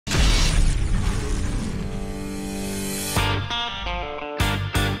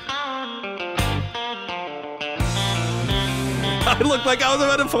It looked like I was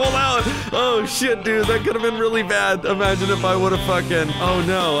about to pull out. Oh shit, dude, that could have been really bad. Imagine if I would have fucking... Oh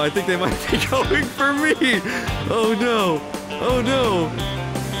no, I think they might be going for me. Oh no. Oh no.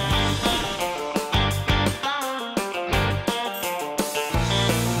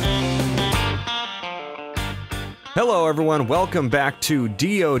 Hello everyone, welcome back to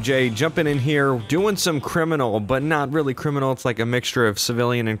DOJ. Jumping in here, doing some criminal, but not really criminal. It's like a mixture of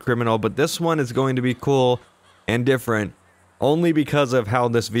civilian and criminal, but this one is going to be cool and different only because of how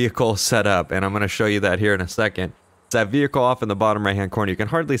this vehicle is set up, and I'm going to show you that here in a second. It's that vehicle off in the bottom right hand corner. You can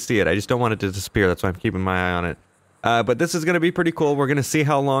hardly see it. I just don't want it to disappear. That's why I'm keeping my eye on it. But this is going to be pretty cool. We're going to see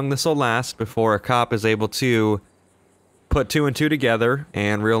how long this will last before a cop is able to put two and two together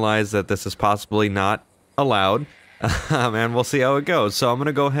and realize that this is possibly not allowed. And we'll see how it goes. So I'm going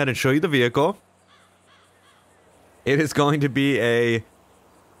to go ahead and show you the vehicle. It is going to be a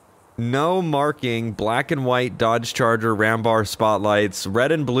no marking black and white Dodge Charger, ram bar spotlights,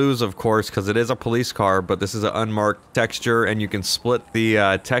 red and blues of course because it is a police car, but this is an unmarked texture and you can split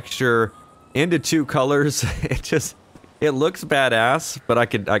the texture into two colors. It looks badass, but I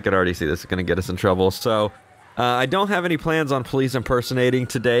could already see this is going to get us in trouble. So I don't have any plans on police impersonating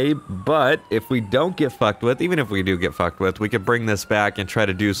today, but if we don't get fucked with, even if we do get fucked with, we could bring this back and try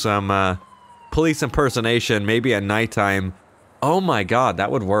to do some police impersonation, maybe at nighttime. Oh my god, that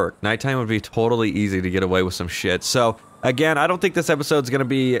would work. Nighttime would be totally easy to get away with some shit. So, again, I don't think this episode's gonna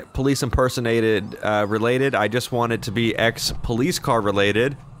be police impersonated related. I just want it to be ex-police car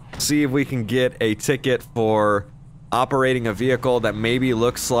related. See if we can get a ticket for operating a vehicle that maybe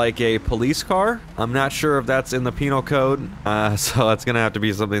looks like a police car. I'm not sure if that's in the penal code, so that's gonna have to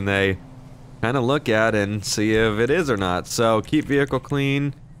be something they kind of look at and see if it is or not. So keep vehicle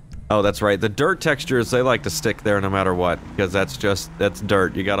clean. Oh, that's right. The dirt textures, they like to stick there no matter what, because that's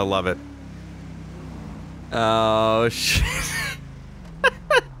dirt. You gotta love it. Oh shit.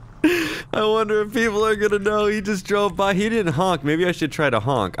 I wonder if people are gonna know he just drove by. He didn't honk. Maybe I should try to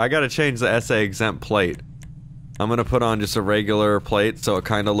honk. I gotta change the SA exempt plate. I'm gonna put on just a regular plate so it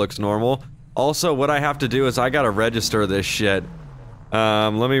kind of looks normal. Also, what I have to do is I gotta register this shit.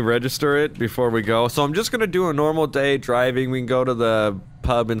 Let me register it before we go. So I'm just gonna do a normal day driving. We can go to the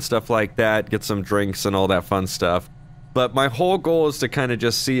pub and stuff like that, get some drinks and all that fun stuff. But my whole goal is to kind of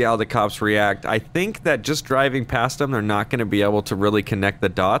just see how the cops react. I think that just driving past them, they're not gonna be able to really connect the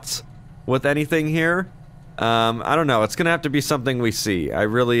dots with anything here. I don't know. It's gonna have to be something we see. I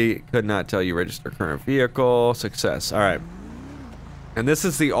really could not tell you. Register current vehicle. Success. Alright. And this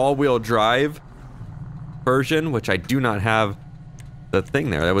is the all-wheel drive version, which I do not have the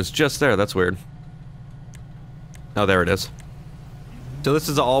thing there. That was just there. That's weird. Oh, there it is. So this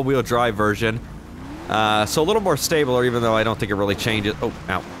is the all-wheel drive version. So a little more stable, even though I don't think it really changes. Oh,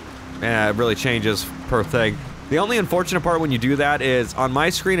 ow. Yeah, it really changes per thing. The only unfortunate part when you do that is, on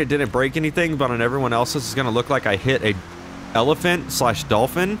my screen it didn't break anything, but on everyone else's it's gonna look like I hit a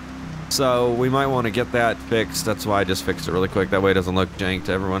elephant/dolphin. So we might want to get that fixed. That's why I just fixed it really quick. That way it doesn't look jank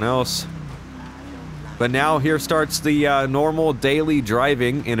to everyone else. But now here starts the normal daily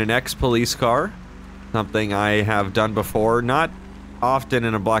driving in an ex-police car. Something I have done before, not often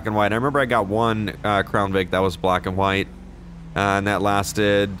in a black and white. I remember I got one Crown Vic that was black and white. And that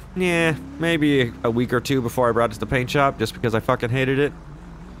lasted, yeah, maybe a week or two before I brought it to the paint shop, just because I fucking hated it.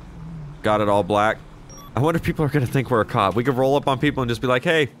 Got it all black. I wonder if people are gonna think we're a cop. We could roll up on people and just be like,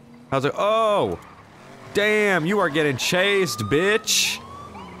 hey, how's it? Oh, damn, you are getting chased, bitch.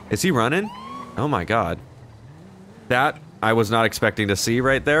 Is he running? Oh my god. That I was not expecting to see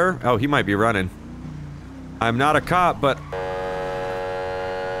right there. Oh, he might be running. I'm not a cop, but...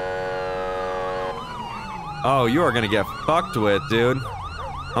 Oh, you are gonna get fucked with, dude.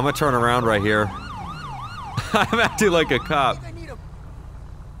 I'm gonna turn around right here. I'm acting like a cop.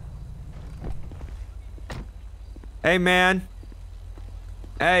 Hey, man.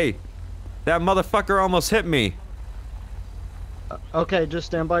 Hey. That motherfucker almost hit me. Okay, just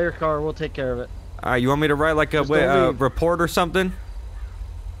stand by your car. We'll take care of it. Alright, you want me to write like a report or something?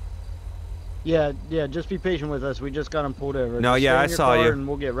 Yeah, just be patient with us. We just got him pulled over. No, just yeah, I saw you. And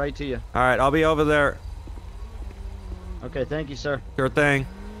we'll get right to you. Alright, I'll be over there. Okay, thank you, sir. Sure thing.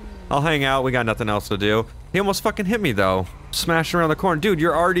 I'll hang out. We got nothing else to do. He almost fucking hit me, though. Smashing around the corner. Dude,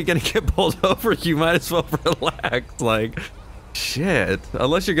 you're already gonna get pulled over. You might as well relax. Like, shit.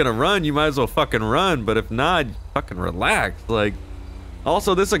 Unless you're gonna run, you might as well fucking run. But if not, fucking relax. Like,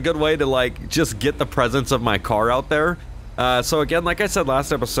 also, this is a good way to, like, just get the presence of my car out there. So again, like I said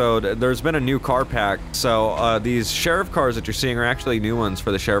last episode, there's been a new car pack. So these sheriff cars that you're seeing are actually new ones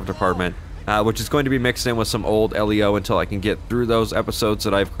for the sheriff department, which is going to be mixed in with some old LEO until I can get through those episodes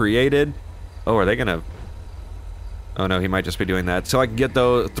that I've created. Oh, are they gonna... Oh no, he might just be doing that. So I can get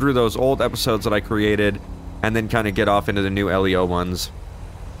through those old episodes that I created, and then kind of get off into the new LEO ones.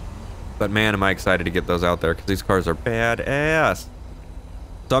 But man, am I excited to get those out there, because these cars are badass.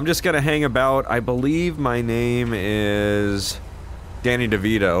 So I'm just gonna hang about. I believe my name is Danny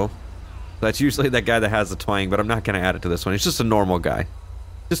DeVito. That's usually that guy that has the twang, but I'm not gonna add it to this one. It's just a normal guy.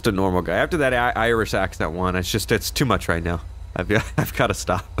 Just a normal guy. After that Irish accent one, it's too much right now. I've got to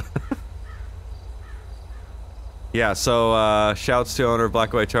stop. Yeah, so, shouts to owner of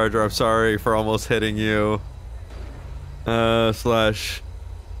Black White Charger. I'm sorry for almost hitting you. Slash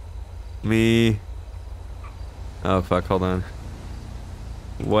me. Oh, fuck, hold on.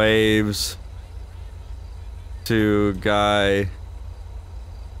 Waves to guy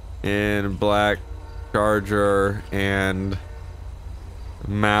in black Charger and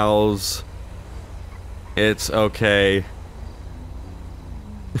mouths. It's okay.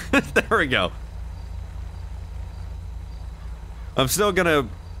 There we go. I'm still gonna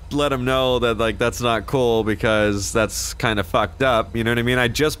let him know that, like, that's not cool because that's kind of fucked up. You know what I mean? I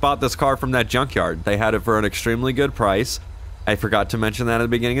just bought this car from that junkyard. They had it for an extremely good price. I forgot to mention that at the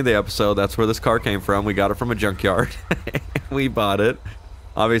beginning of the episode. That's where this car came from. We got it from a junkyard. We bought it.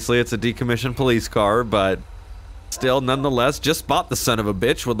 Obviously, it's a decommissioned police car, but still, nonetheless, just bought the son of a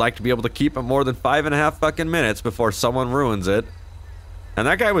bitch. Would like to be able to keep it more than 5.5 fucking minutes before someone ruins it. And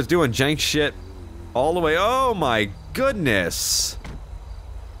that guy was doing jank shit all the way. Oh my goodness.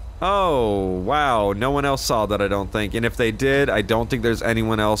 Oh, wow. No one else saw that, I don't think. And if they did, I don't think there's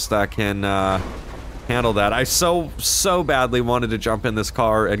anyone else that can handle that. I so badly wanted to jump in this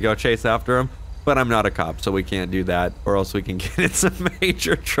car and go chase after him, but I'm not a cop, so we can't do that, or else we can get in some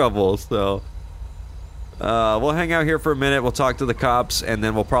major trouble, so... we'll hang out here for a minute, we'll talk to the cops, and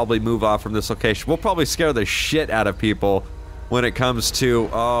then we'll probably move off from this location. We'll probably scare the shit out of people when it comes to,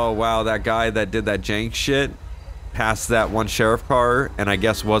 oh wow, that guy that did that jank shit passed that one sheriff car and I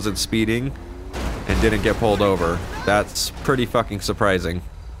guess wasn't speeding and didn't get pulled over. That's pretty fucking surprising.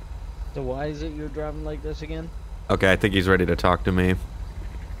 So why is it you're driving like this again? Okay, I think he's ready to talk to me.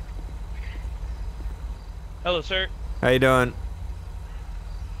 Hello, sir. How you doing?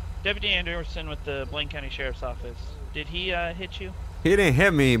 Deputy Anderson with the Blaine County Sheriff's Office. Did he hit you? He didn't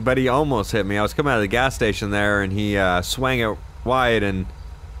hit me, but he almost hit me. I was coming out of the gas station there, and he swung it wide and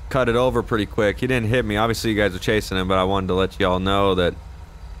cut it over pretty quick. He didn't hit me. Obviously, you guys are chasing him, but I wanted to let y'all know that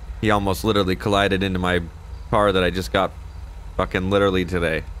he almost literally collided into my car that I just got fucking literally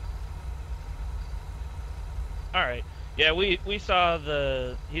today. Alright. Yeah, we saw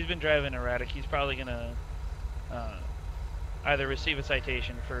he's been driving erratic. He's probably gonna either receive a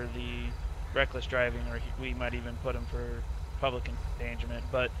citation for the reckless driving, or we might even put him for public endangerment.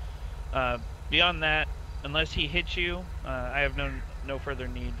 But beyond that, unless he hits you, I have no further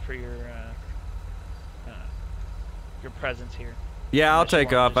need for your presence here. Yeah, I'll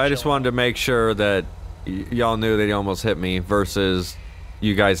take off. I just wanted to make sure that y'all knew that he almost hit me versus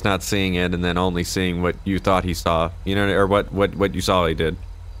you guys not seeing it and then only seeing what you thought he saw. You know, or what you saw he did.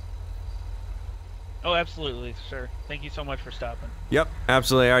 Oh, absolutely, sir. Thank you so much for stopping. Yep,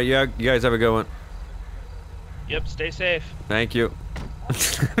 absolutely. All right, yeah, you guys have a good one. Yep, stay safe. Thank you.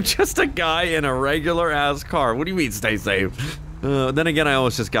 Just a guy in a regular ass car. What do you mean stay safe? Then again, I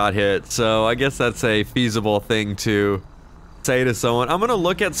almost just got hit, so I guess that's a feasible thing to say to someone. I'm gonna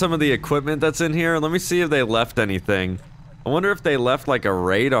look at some of the equipment that's in here. Let me see if they left anything. I wonder if they left like a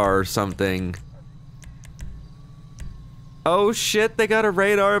radar or something. Oh shit, they got a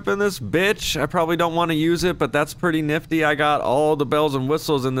radar up in this bitch. I probably don't want to use it, but that's pretty nifty. I got all the bells and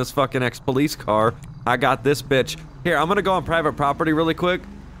whistles in this fucking ex-police car. I got this bitch. Here, I'm gonna go on private property really quick,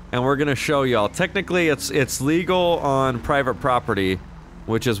 and we're gonna show y'all. Technically, it's legal on private property,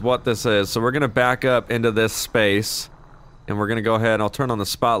 which is what this is. So we're gonna back up into this space, and we're gonna go ahead and I'll turn on the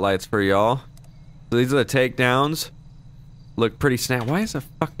spotlights for y'all. So these are the takedowns. Look pretty snap. Why is the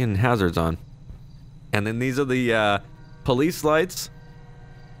fucking hazards on? And then these are the police lights.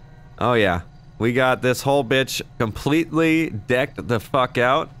 Oh yeah, we got this whole bitch completely decked the fuck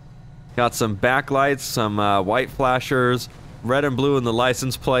out. Got some backlights, some white flashers, red and blue in the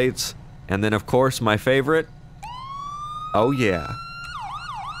license plates, and then of course my favorite. Oh yeah,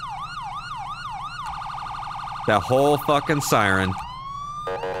 that whole fucking siren.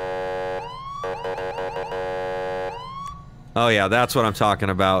 Oh yeah, that's what I'm talking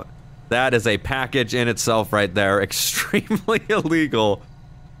about. That is a package in itself right there. Extremely illegal,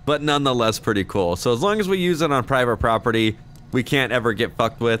 but nonetheless pretty cool. So as long as we use it on private property, we can't ever get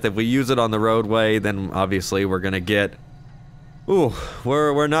fucked with. If we use it on the roadway, then obviously we're gonna get Ooh,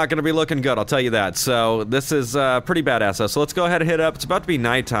 we're not gonna be looking good, I'll tell you that. So this is pretty badass. So let's go ahead and hit up. It's about to be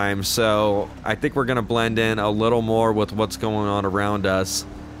nighttime, so I think we're gonna blend in a little more with what's going on around us.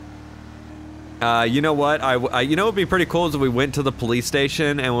 You know what? You know, it'd be pretty cool is if we went to the police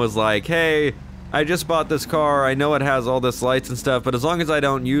station and was like, hey, I just bought this car. I know it has all this lights and stuff, but as long as I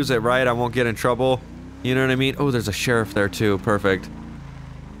don't use it right, I won't get in trouble. You know what I mean? Oh, there's a sheriff there too. Perfect.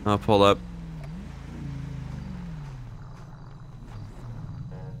 I'll pull up.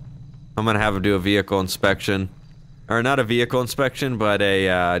 I'm gonna have him do a vehicle inspection. Or not a vehicle inspection, but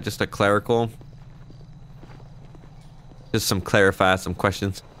a, just a clerical. Just clarify some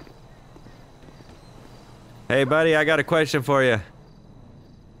questions. Hey buddy, I got a question for you.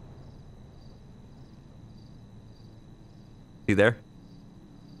 You there?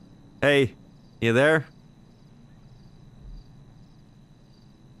 Hey, you there?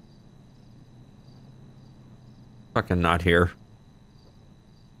 Fucking not here.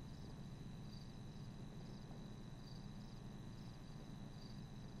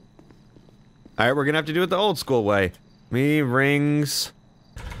 Alright, we're gonna have to do it the old school way. Me rings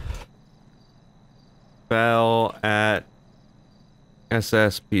bell at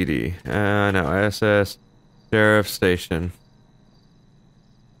SSPD. No, SS Sheriff Station.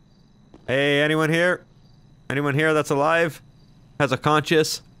 Hey, anyone here? Anyone here that's alive? Has a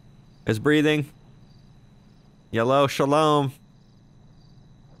conscience? Is breathing? Yellow, shalom.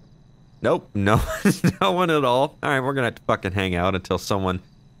 Nope, no, no one at all. Alright, we're gonna have to fucking hang out until someone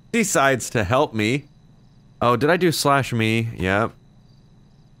decides to help me. Oh, did I do /me? Yep.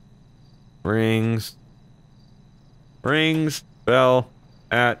 Rings bell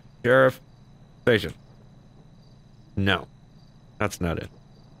at Sheriff Station. No, that's not it.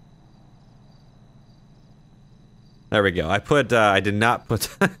 There we go. I did not put,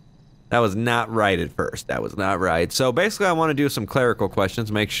 that was not right at first. That was not right. So basically I want to do some clerical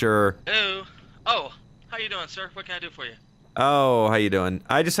questions, make sure. Hello. Oh, how you doing, sir? What can I do for you? Oh, how you doing?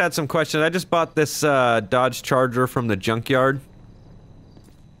 I just had some questions. I just bought this Dodge Charger from the junkyard.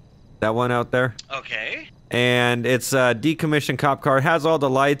 That one out there. Okay. And it's a decommissioned cop car. It has all the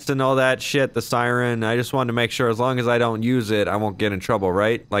lights and all that shit, the siren. I just wanted to make sure as long as I don't use it, I won't get in trouble,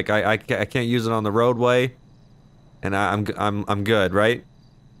 right? Like I can't use it on the roadway. And I'm good, right?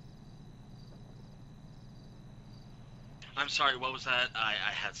 I'm sorry, what was that? I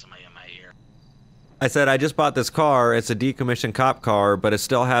had somebody in my ear. I said I just bought this car. It's a decommissioned cop car, but it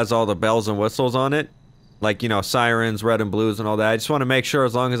still has all the bells and whistles on it. Like, you know, sirens, red and blues and all that. I just want to make sure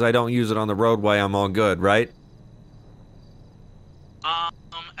as long as I don't use it on the roadway, I'm all good, right?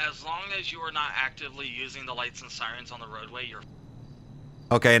 As long as you are not actively using the lights and sirens on the roadway, you're...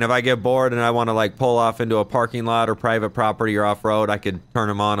 Okay, and if I get bored and I want to, like, pull off into a parking lot or private property or off-road, I could turn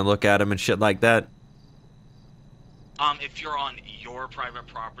them on and look at them and shit like that? If you're on your private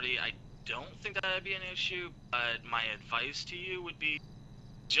property, I don't think that would be an issue, but my advice to you would be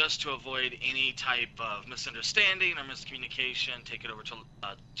just to avoid any type of misunderstanding or miscommunication, take it over to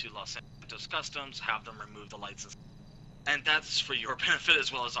Los Santos Customs, have them remove the lights, and that's for your benefit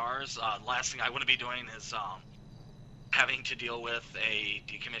as well as ours. Last thing I want to be doing is having to deal with a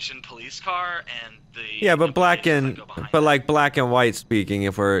decommissioned police car and the... Yeah, but black and white speaking,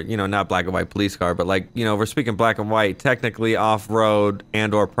 if we're, you know, not black and white police car, but like, you know, we're speaking black and white, technically off-road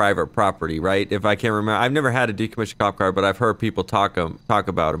and or private property, right? If I can't remember, I've never had a decommissioned cop car, but I've heard people talk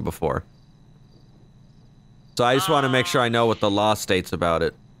about them before. So I just want to make sure I know what the law states about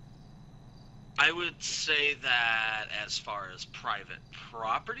it. I would say that as far as private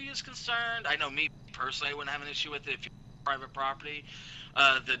property is concerned, I know me personally, I wouldn't have an issue with it if you're private property.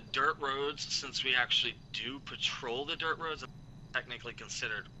 The dirt roads, since we actually do patrol the dirt roads, are technically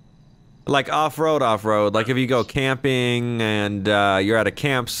considered. Like off-road, like if you go camping and you're at a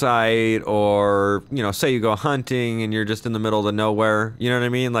campsite, or, you know, say you go hunting and you're just in the middle of the nowhere, you know what I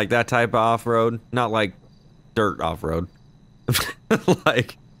mean? Like that type of off-road, not like dirt off-road.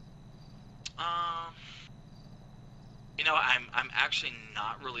 Like... You know, I'm actually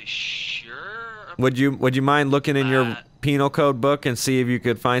not really sure. Would you mind looking in your penal code book and see if you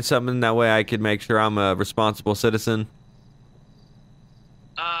could find something that way I could make sure I'm a responsible citizen?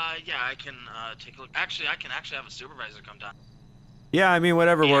 Yeah, I can take a look. Actually, I can have a supervisor come down. Yeah, I mean,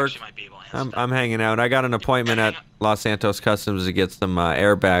 whatever works. Might be able to answer I'm hanging out. I got an appointment at Los Santos Customs to get some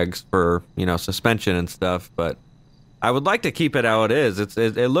airbags for, you know, suspension and stuff, but I would like to keep it how it is.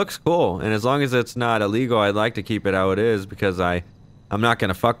 It looks cool, and as long as it's not illegal, I'd like to keep it how it is because I'm not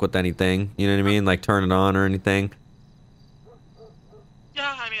gonna fuck with anything. You know what I mean? Like turn it on or anything.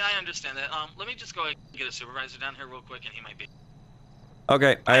 Yeah, I mean, I understand that. Let me just go ahead and get a supervisor down here real quick, and he might be.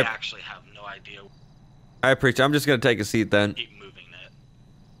 Okay. I actually have no idea. I appreciate it. I'm just gonna take a seat then. Keep moving it.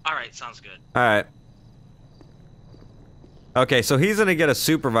 Alright, sounds good. Alright. Okay, so he's gonna get a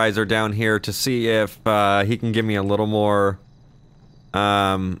supervisor down here to see if he can give me a little more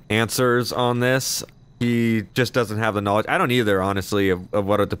answers on this. He just doesn't have the knowledge. I don't either, honestly, of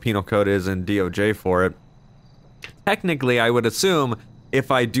what the penal code is in DOJ for it. Technically, I would assume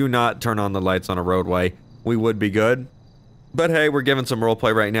if I do not turn on the lights on a roadway, we would be good. But hey, we're giving some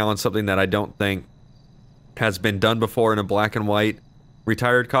roleplay right now on something that I don't think has been done before in a black and white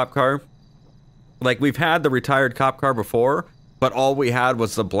retired cop car. Like, we've had the retired cop car before, but all we had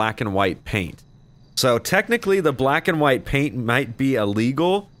was the black and white paint. So technically, the black and white paint might be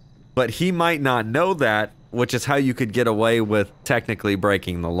illegal, but he might not know that, which is how you could get away with technically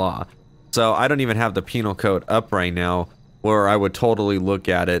breaking the law. So I don't even have the penal code up right now, where I would totally look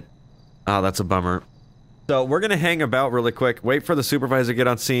at it. Oh, that's a bummer. So we're gonna hang about really quick, wait for the supervisor to get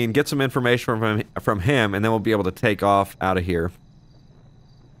on scene, get some information from him, and then we'll be able to take off out of here.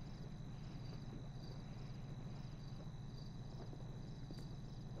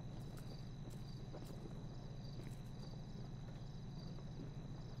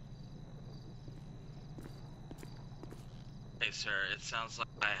 Hey, sir, it sounds like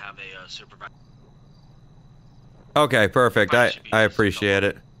I have a supervisor. Okay, perfect. I appreciate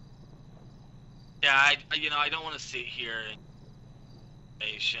it. Yeah, I don't want to sit here and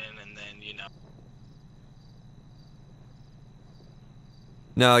then,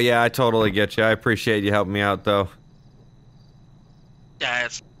 No, yeah, I totally get you. I appreciate you helping me out, though. Yeah,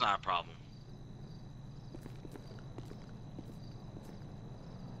 it's not a problem.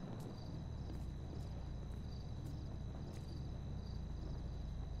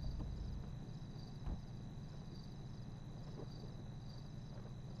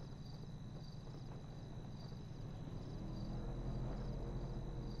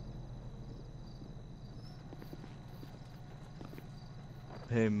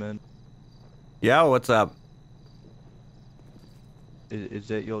 Hey man, Yeah, what's up? is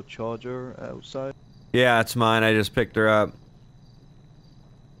that your charger outside? Yeah, it's mine. I just picked her up.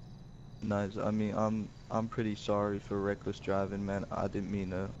 Nice. I mean, I'm pretty sorry for reckless driving, man. I didn't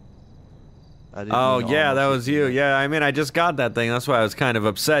mean to. Oh, yeah, that almost was hit you. man. Yeah, I mean, I just got that thing. That's why I was kind of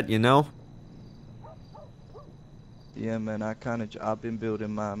upset, you know? Yeah, man. I've been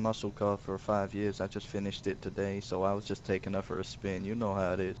building my muscle car for 5 years. I just finished it today, so I was just taking her for a spin. You know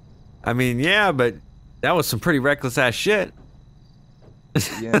how it is. I mean, yeah, but that was some pretty reckless ass shit.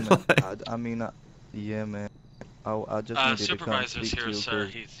 Yeah, man. Yeah, man. I just needed to come Supervisor's speak to here, you. sir.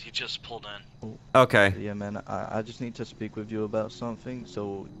 'Cause- He just pulled in. Okay. Yeah, man. I just need to speak with you about something.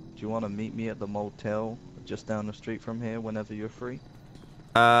 So, do you want to meet me at the motel just down the street from here whenever you're free?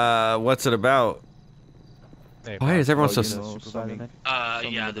 What's it about? Why is everyone so... You know, something Yeah, a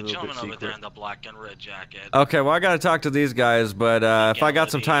the little bit gentleman over there secret. in the black and red jacket. Okay, well, I gotta talk to these guys, but if I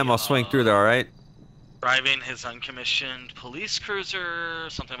got some time, I'll swing through there, alright? Driving his uncommissioned police cruiser,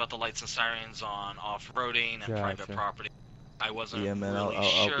 something about the lights and sirens on off-roading and private Gotcha. property. I wasn't Yeah, man, really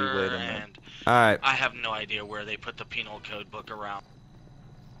I'll be sure, waiting, man. and Alright. I have no idea where they put the penal code book around.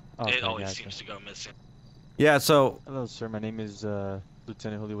 Okay, It always gotcha. seems to go missing. Yeah, so, Hello, sir. My name is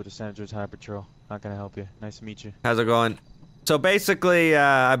Lieutenant Julio with the San Andreas High Patrol. How can I help you? Nice to meet you. how's it going? So basically,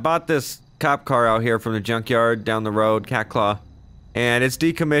 I bought this cop car out here from the junkyard down the road, Cat Claw. And it's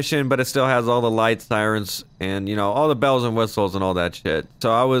decommissioned, but it still has all the lights, sirens, and, you know, all the bells and whistles and all that shit.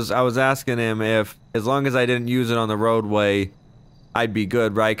 So I was asking him if, as long as I didn't use it on the roadway, I'd be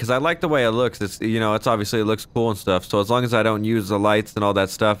good, right? Because I like the way it looks. It's, you know, it's obviously, it looks cool and stuff. So as long as I don't use the lights and all that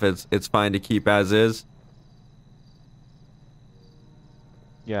stuff, it's fine to keep as is.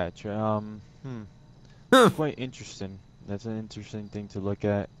 Yeah, quite interesting. That's an interesting thing to look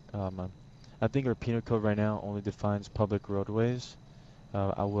at. I think our penal code right now only defines public roadways.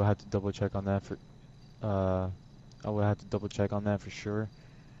 I will have to double check on that for. I will have to double check on that for sure,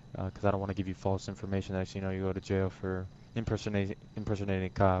 because I don't want to give you false information. That you know you go to jail for impersonating a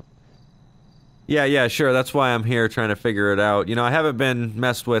cop. Yeah, sure. That's why I'm here trying to figure it out. You know, I haven't been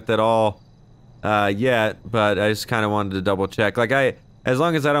messed with at all yet, but I just kind of wanted to double check. Like, as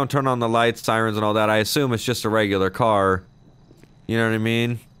long as I don't turn on the lights, sirens, and all that, I assume it's just a regular car. You know what I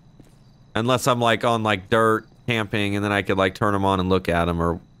mean? Unless I'm, like, on, like, dirt, camping, and then I could, like, turn them on and look at them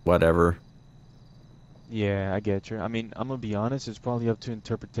or whatever. Yeah, I get you. I mean, I'm gonna be honest. It's probably up to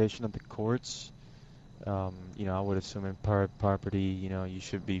interpretation of the courts. You know, I would assume in private property, you know, you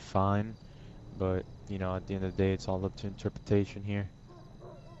should be fine. But, you know, at the end of the day, it's all up to interpretation here.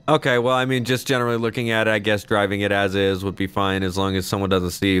 Okay, well, I mean, just generally looking at it, I guess driving it as is would be fine as long as someone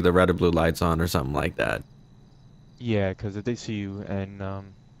doesn't see the red or blue lights on or something like that. Yeah, because if they see you and,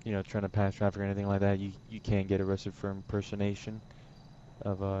 you know, trying to pass traffic or anything like that, you can get arrested for impersonation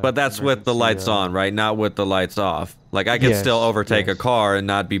of But that's with the lights on, right? Not with the lights off. Like, I could still overtake a car and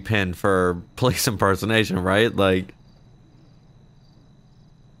not be pinned for police impersonation, right? Like,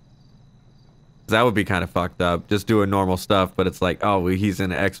 that would be kind of fucked up. Just doing normal stuff, but it's like, oh, he's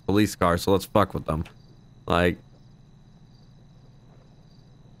in an ex-police car, so let's fuck with them. Like,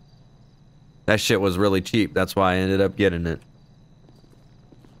 that shit was really cheap. That's why I ended up getting it.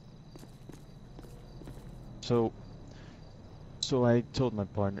 So I told my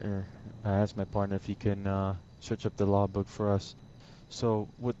partner, I asked my partner if he can search up the law book for us. So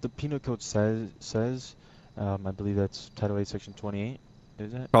what the penal code says, I believe that's Title 8, Section 28.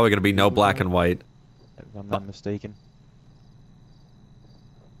 Is it? Probably gonna be no black and white. If I'm not mistaken.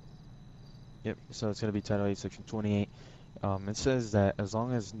 Yep. So it's gonna be Title 8, Section 28. It says that as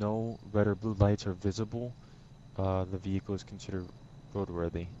long as no red or blue lights are visible, the vehicle is considered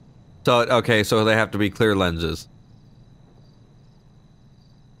roadworthy. So okay, so they have to be clear lenses.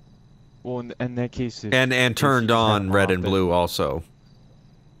 Well, in that case, And turned on red and blue also.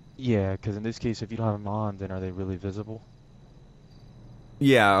 Yeah, because in this case, if you don't have them on, then are they really visible?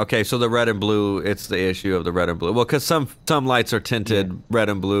 Yeah, okay, so the red and blue, it's the issue of the red and blue. Well, because some lights are tinted red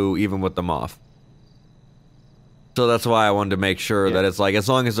and blue even with them off. So that's why I wanted to make sure that it's like, as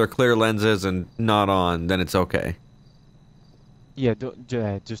long as they're clear lenses and not on, then it's okay. Yeah,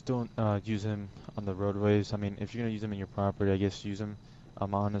 just don't use them on the roadways. I mean, if you're gonna use them in your property, I guess use them.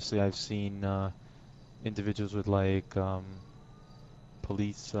 Honestly, I've seen individuals with like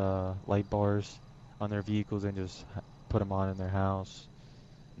police light bars on their vehicles and just put them on in their house.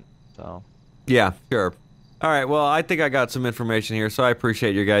 So. Yeah, sure. All right, well, I think I got some information here, so I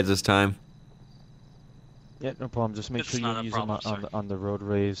appreciate your guys' time. Yeah, no problem. Just make sure you use them on the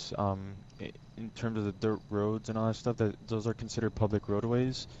roadways. In terms of the dirt roads and all that stuff, those are considered public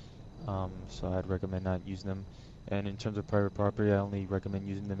roadways. So I'd recommend not using them. And in terms of private property, I only recommend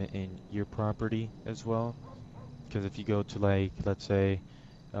using them in your property as well. Because if you go to, like, let's say,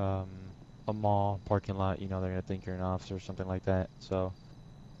 a mall parking lot, you know, they're gonna think you're an officer or something like that. So.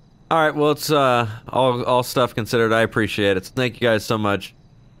 All right, well, it's all stuff considered. I appreciate it. So thank you guys so much.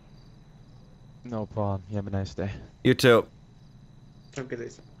 No problem. You have a nice day. You too. Have a good day.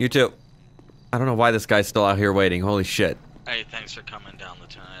 You too. I don't know why this guy's still out here waiting. Holy shit. Hey, thanks for coming down,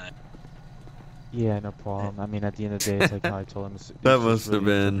 Lieutenant. Yeah, no problem. I mean, at the end of the day, it's like how I told him. That must have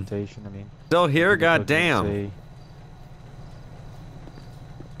been. I mean, Still here? Goddamn.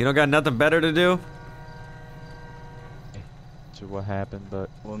 You don't got nothing better to do? To what happened, but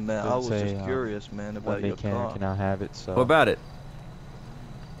well, man, I was just curious, man, about your car. When they can I have it, so. What about it?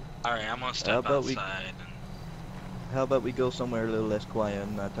 Alright, I'm gonna step outside. How about we go somewhere a little less quiet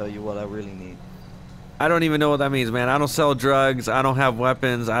and I tell you what I really need? I don't even know what that means, man. I don't sell drugs. I don't have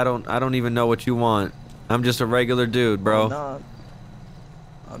weapons. I don't even know what you want. I'm just a regular dude, bro. I'm not.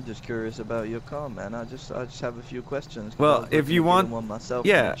 I'm just curious about your car, man. I just have a few questions. Well, if you want, one myself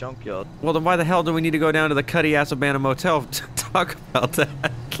yeah. From the junkyard. Well, then why the hell do we need to go down to the Cuddy Ass Abandoned Motel to talk about that?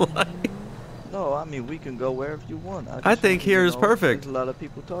 Like, no, I mean we can go wherever you want. I think here is perfect. There's a lot of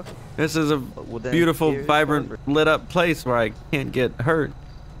people talking. This is a beautiful, vibrant, lit up place where I can't get hurt.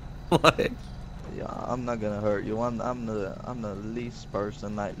 Like. Yeah, I'm not gonna hurt you. I'm the least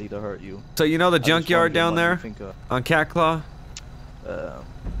person likely to hurt you. So you know the junkyard down there on Cat Claw?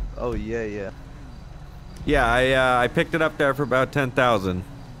 Oh yeah. Yeah, I picked it up there for about 10,000.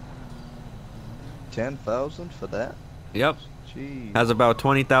 10,000 for that? Yep. Jeez. Has about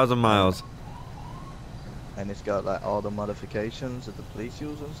 20,000 miles. And it's got like all the modifications that the police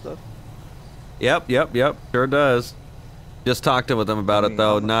use and stuff? Yep. Sure does. Just talked with them about it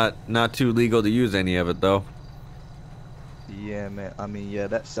though. Not too legal to use any of it though. Yeah, man. I mean, yeah,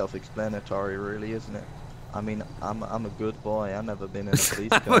 that's self-explanatory, really, isn't it? I mean, I'm a good boy. I've never been in a police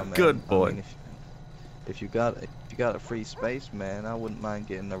car, man. I'm a good boy. I mean, if you got a free space, man, I wouldn't mind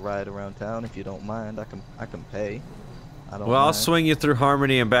getting a ride around town. If you don't mind, I can pay. I don't mind. I'll swing you through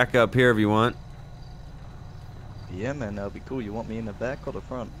Harmony and back up here if you want. Yeah, man, that'll be cool. You want me in the back or the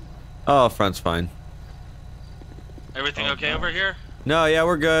front? Oh, front's fine. Everything okay over here? No, yeah,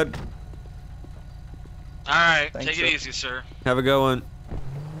 we're good. Alright, take it easy, sir. Have a good one.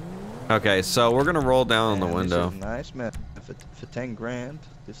 Okay, so we're gonna roll down on the window. This is nice, man. For 10 grand,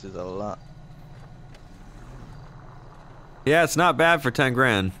 this is a lot. Yeah, it's not bad for 10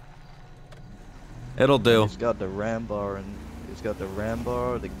 grand. It'll do. It's got the RAM bar and it's got the RAM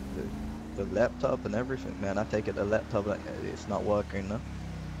bar, the laptop and everything, man. I take it the laptop, it's not working, no?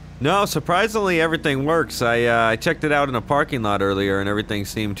 No, surprisingly everything works. I checked it out in a parking lot earlier and everything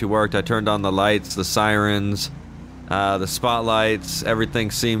seemed to work. I turned on the lights, the sirens. The spotlights, everything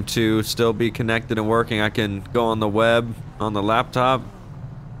seemed to still be connected and working. I can go on the web, on the laptop,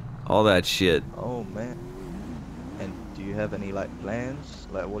 all that shit. Oh man. And do you have any like plans?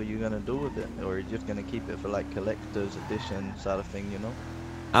 Like what are you gonna do with it? Or are you just gonna keep it for like collector's edition sort of thing, you know?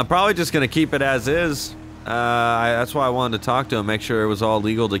 I'm probably just gonna keep it as is. That's why I wanted to talk to them, make sure it was all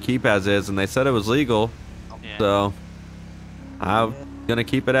legal to keep as is, and they said it was legal. Yeah. So I'm gonna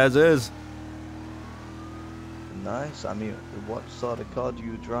keep it as is. Nice. I mean, what sort of car do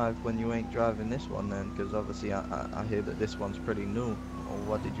you drive when you ain't driving this one then? Because obviously I hear that this one's pretty new. Or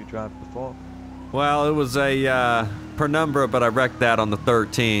what did you drive before? Well, it was a Penumbra, but I wrecked that on the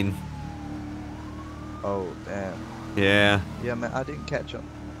 13. Oh damn. Yeah. Yeah, man. I didn't catch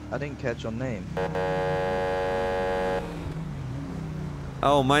your name.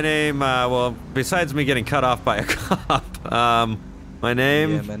 Oh, my name. Well, besides me getting cut off by a cop, my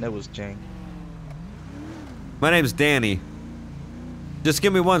name. Yeah, man. That was Jank. My name's Danny. Just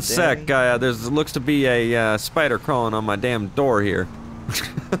give me one sec. There's looks to be a spider crawling on my damn door here.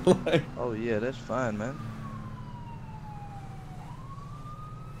 Like, Oh yeah, that's fine, man.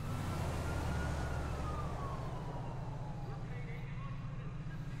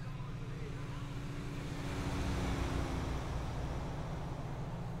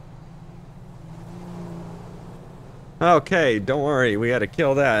 okay, don't worry. We gotta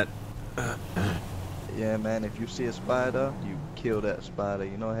kill that. Yeah, man. If you see a spider, you kill that spider.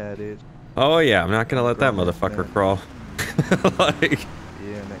 You know how it is. Oh yeah, I'm not gonna let that Grown-ass motherfucker man. crawl. Like,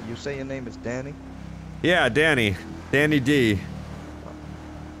 Yeah, man. You say your name is Danny? yeah, Danny. Danny D.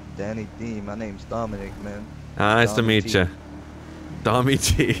 Danny D. My name's Dominic, man. Nice to Dommy meet T. you. Dommy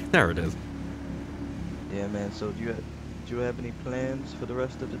T. There it is. Yeah, man. So do you have any plans for the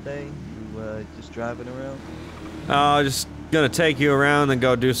rest of the day? You just driving around? Just gonna take you around and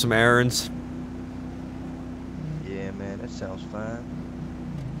go do some errands. Yeah, man. That sounds fine.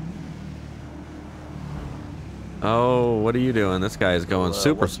 Oh, what are you doing? This guy is going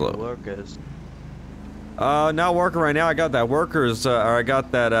super what's your slow. workers? Not working right now. I got that workers, or I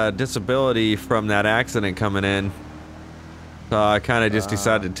got that disability from that accident coming in. So I kind of just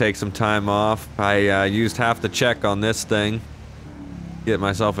decided to take some time off. I used half the check on this thing. Get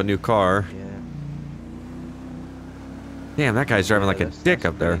myself a new car. Yeah. Damn, that guy's driving like a that's- dick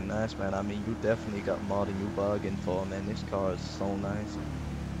that's up there. pretty nice, man. I mean, you definitely got more than you bargained for, man. This car is so nice.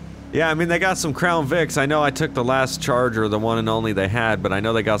 Yeah, I mean, they got some Crown Vics. I know I took the last Charger, the one and only they had, but I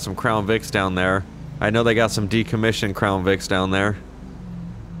know they got some Crown Vics down there. I know they got some decommissioned Crown Vics down there.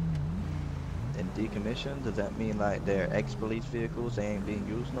 And decommissioned, does that mean like they're ex-police vehicles? They ain't being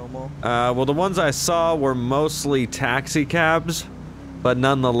used no more? Well, the ones I saw were mostly taxi cabs, but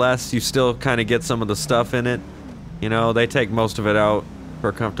nonetheless, you still kind of get some of the stuff in it. You know, they take most of it out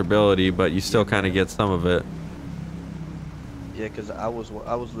for comfortability, but you still kind of get some of it. Yeah, cause I was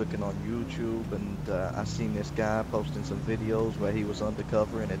looking on YouTube and I seen this guy posting some videos where he was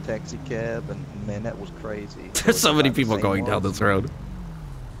undercover in a taxi cab, and man, that was crazy. There's so many people going down this road.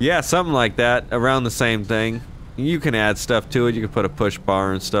 Yeah, something like that, around the same thing. You can add stuff to it. You can put a push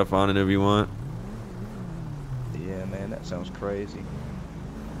bar and stuff on it if you want. Yeah, man, that sounds crazy.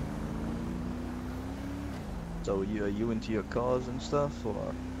 So are you into your cars and stuff,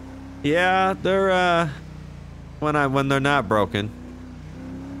 or? Yeah, they're when they're not broken.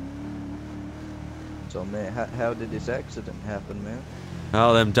 So man, how did this accident happen, man?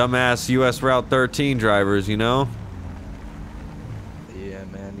 Oh, them dumbass US Route 13 drivers, you know? Yeah,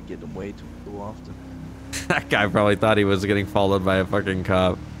 man, you get them way too often. That guy probably thought he was getting followed by a fucking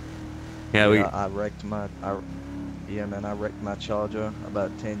cop. Yeah, I wrecked my I wrecked my Charger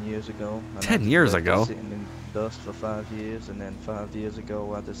about 10 years ago. And 10 I years left it ago? sitting in dust for 5 years, and then 5 years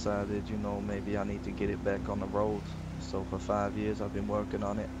ago I decided, you know, maybe I need to get it back on the road. So for 5 years I've been working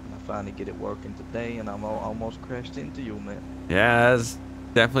on it, and I finally get it working today, and I'm almost crashed into you, man. Yeah, that's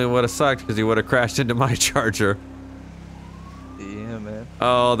definitely would have sucked because he would have crashed into my Charger. Yeah, man.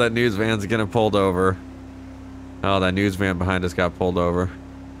 Oh, that news van's getting pulled over. Oh, that news van behind us got pulled over.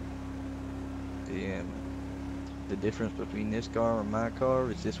 Yeah. The difference between this car and my car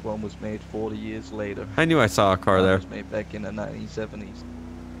is this one was made 40 years later. I knew I saw a car Mine there. was made back in the 1970s.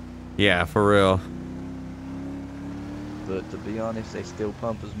 Yeah, for real. But to be honest, they still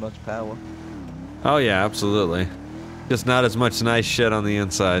pump as much power. Oh yeah, absolutely. Just not as much nice shit on the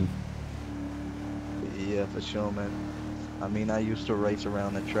inside. Yeah, for sure, man. I mean, I used to race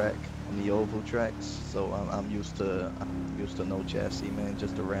around the track, on the oval tracks, so I'm used to no chassis, man.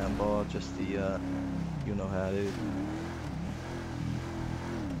 Just a round bar, just the you know how it is.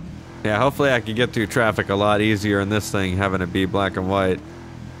 Yeah, hopefully I can get through traffic a lot easier in this thing, having it be black and white.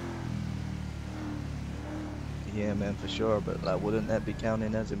 Yeah, man, for sure. But like, wouldn't that be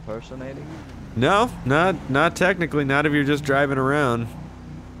counting as impersonating? No, not technically. Not if you're just driving around.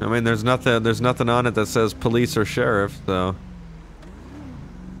 I mean, there's nothing on it that says police or sheriff, so.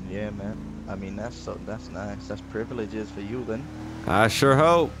 Yeah, man. I mean, that's nice. That's privileges for you then. I sure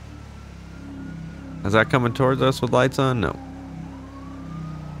hope. Is that coming towards us with lights on? No.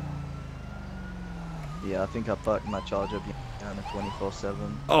 Yeah, I think I parked my Charger behind a 24/7.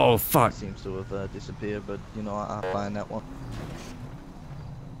 Oh fuck. It seems to have disappeared, but you know, I'll find that one.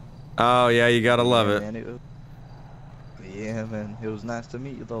 Oh yeah, you gotta love it. Man, yeah, man. It was nice to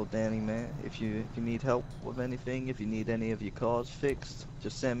meet you though, Danny, man. If you need help with anything, if you need any of your cars fixed,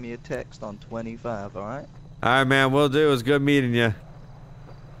 just send me a text on 25, alright? Alright, man, will do. It was good meeting you.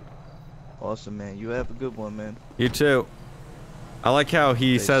 Awesome, man. You have a good one, man. You too. I like how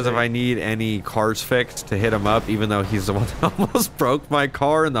he Stay says safe. if I need any cars fixed to hit him up, even though he's the one that almost broke my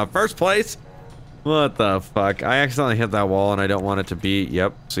car in the first place. What the fuck? I accidentally hit that wall and I don't want it to be.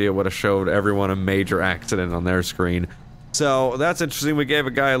 Yep. See, it would have showed everyone a major accident on their screen. So that's interesting. We gave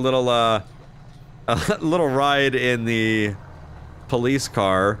a guy a little ride in the police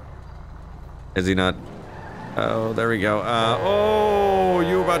car. Is he not? Oh, there we go. Oh,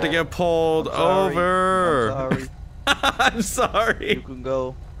 you about to get pulled over. I'm sorry. I'm sorry. You can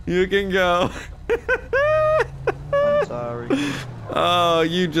go. You can go. I'm sorry. Oh,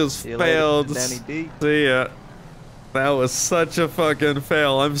 you just See you failed. later, Danny D. See ya. That was such a fucking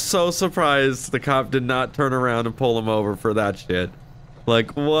fail. I'm so surprised the cop did not turn around and pull him over for that shit.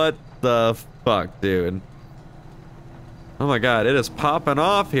 Like, what the fuck, dude? Oh my god, it is popping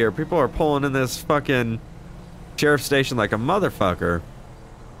off here. People are pulling in this fucking sheriff's station like a motherfucker.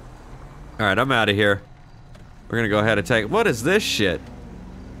 Alright, I'm out of here. We're gonna go ahead and take... What is this shit?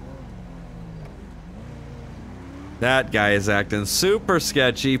 That guy is acting super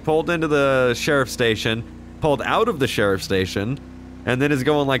sketchy. Pulled into the sheriff's station. Pulled out of the sheriff's station. And then is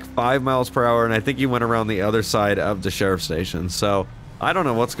going like 5 miles per hour. And I think he went around the other side of the sheriff's station. So, I don't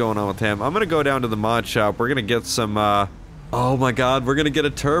know what's going on with him. I'm gonna go down to the mod shop. We're gonna get some, oh my god, we're gonna get a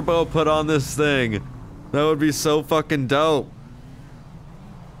turbo put on this thing. That would be so fucking dope.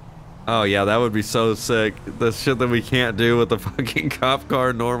 Oh yeah, that would be so sick. The shit that we can't do with the fucking cop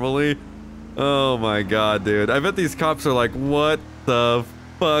car normally. Oh my god, dude. I bet these cops are like, what the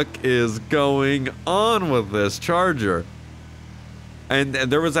fuck is going on with this Charger? And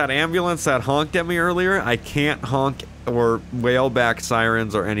there was that ambulance that honked at me earlier. I can't honk or wail back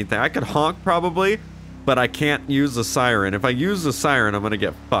sirens or anything. I could honk probably, but I can't use the siren. If I use the siren, I'm gonna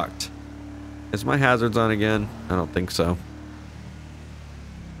get fucked. Is my hazards on again? I don't think so.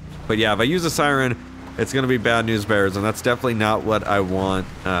 But yeah, if I use a siren, it's gonna be bad news bears, and that's definitely not what I want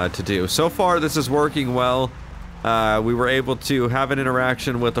to do. So far, this is working well. We were able to have an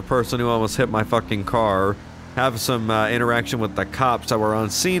interaction with the person who almost hit my fucking car, have some interaction with the cops that were on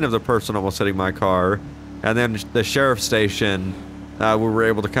scene of the person almost hitting my car, and then the sheriff's station, we were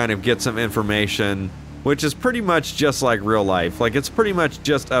able to kind of get some information, which is pretty much just like real life. Like, it's pretty much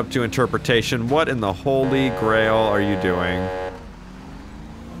just up to interpretation. What in the holy grail are you doing?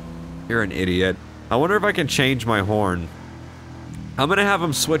 You're an idiot. I wonder if I can change my horn. I'm gonna have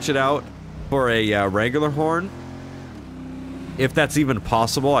him switch it out for a regular horn. If that's even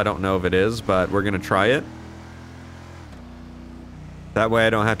possible, I don't know if it is, but we're gonna try it. That way I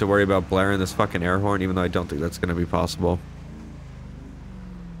don't have to worry about blaring this fucking air horn, even though I don't think that's gonna be possible.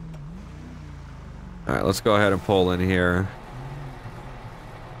 Alright, let's go ahead and pull in here.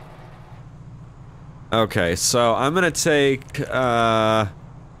 Okay, so I'm gonna take, we're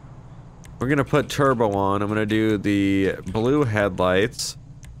gonna put turbo on. I'm gonna do the blue headlights.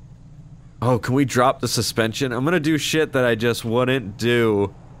 Oh, can we drop the suspension? I'm gonna do shit that I just wouldn't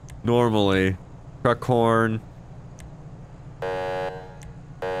do normally. Truck horn.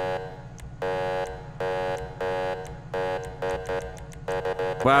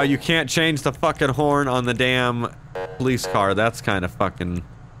 Wow, you can't change the fucking horn on the damn police car. That's kind of fucking...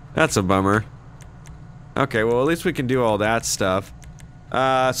 That's a bummer. Okay, well at least we can do all that stuff.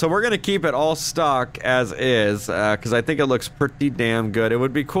 So we're gonna keep it all stock as is, because I think it looks pretty damn good. It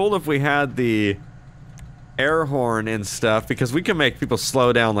would be cool if we had the air horn and stuff, because we can make people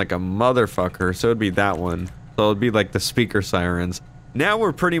slow down like a motherfucker, so it'd be that one. So it'd be like the speaker sirens. Now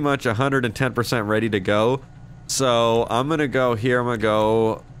we're pretty much 110% ready to go. So I'm gonna go here, I'm gonna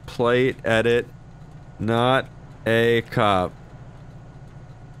go plate edit, not a cop.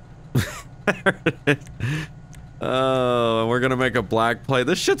 There it is. Oh, and we're gonna make a black plate.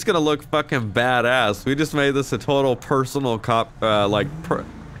 This shit's gonna look fucking badass. We just made this a total personal cop,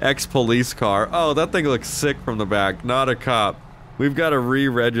 ex-police car. Oh, that thing looks sick from the back. Not a cop. We've got to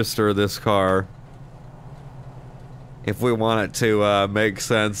re-register this car. if we want it to make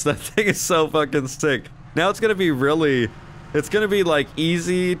sense. That thing is so fucking sick. Now it's gonna be really, it's gonna be like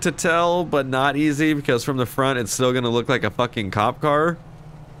easy to tell, but not easy because from the front it's still gonna look like a fucking cop car.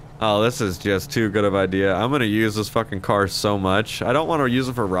 Oh, this is just too good of an idea. I'm gonna use this fucking car so much. I don't want to use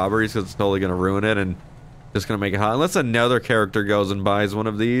it for robberies because it's totally gonna ruin it and just gonna make it hot. Unless another character goes and buys one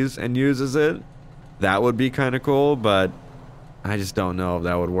of these and uses it. That would be kind of cool, but I just don't know if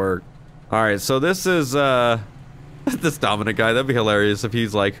that would work. Alright, so this is, this Dominic guy. That'd be hilarious if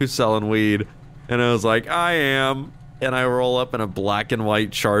he's like, who's selling weed? And I was like, I am. And I roll up in a black and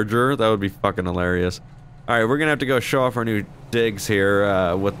white Charger. That would be fucking hilarious. Alright, we're gonna have to go show off our new digs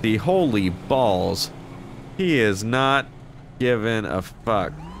here with the holy balls. He is not giving a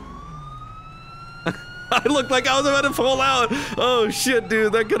fuck. I looked like I was about to pull out. Oh shit,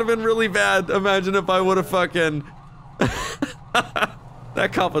 dude, that could have been really bad. Imagine if I would have fucking...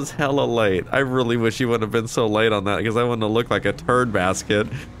 That cop was hella late. I really wish he wouldn't have been so late on that because I wouldn't have looked like a turd basket.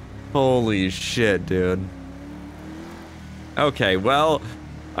 Holy shit, dude. Okay, well,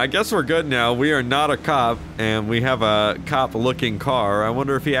 I guess we're good now. We are not a cop, and we have a cop-looking car. I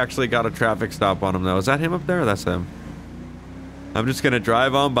wonder if he actually got a traffic stop on him, though. Is that him up there? That's him. I'm just gonna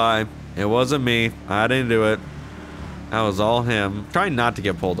drive on by. It wasn't me. I didn't do it. That was all him. Trying not to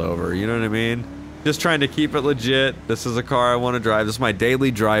get pulled over, you know what I mean? Just trying to keep it legit. This is a car I want to drive. This is my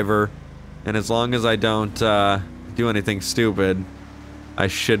daily driver. And as long as I don't do anything stupid, I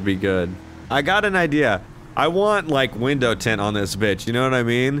should be good. I got an idea. I want, like, window tint on this bitch, you know what I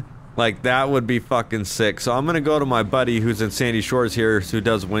mean? Like, that would be fucking sick. So I'm gonna go to my buddy who's in Sandy Shores here who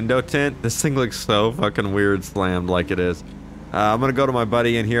does window tint. This thing looks so fucking weird slammed like it is. I'm gonna go to my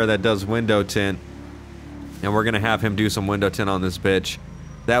buddy in here that does window tint. And we're gonna have him do some window tint on this bitch.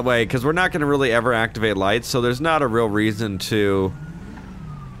 That way, because we're not gonna really ever activate lights, so there's not a real reason to...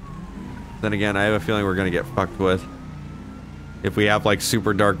 Then again, I have a feeling we're gonna get fucked with. If we have, like,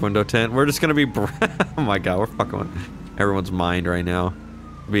 super dark window tint, we're just gonna be... Oh my god, we're fucking with everyone's mind right now.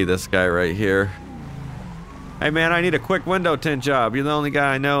 Be this guy right here. Hey man, I need a quick window tint job. You're the only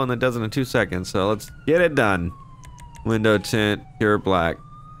guy I know and that does it in 2 seconds, so let's get it done. Window tint, pure black.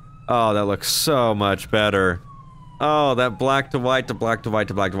 Oh, that looks so much better. Oh, that black to white to black to white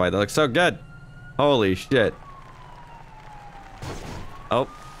to black to white. That looks so good. Holy shit. Oh,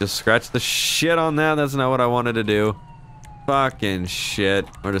 just scratch the shit on that. That's not what I wanted to do. Fucking shit.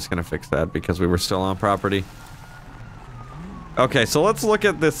 We're just gonna fix that because we were still on property. Okay, so let's look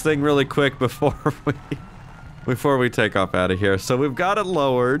at this thing really quick before we take off out of here. So we've got it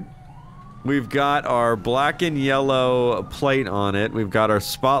lowered. We've got our black and yellow plate on it. We've got our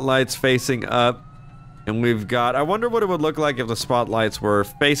spotlights facing up. And we've got... I wonder what it would look like if the spotlights were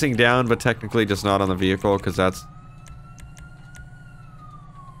facing down, but technically just not on the vehicle, because that's...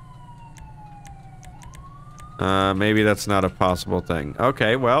 maybe that's not a possible thing.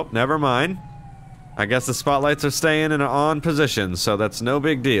 Okay, well, never mind. I guess the spotlights are staying in an on position, so that's no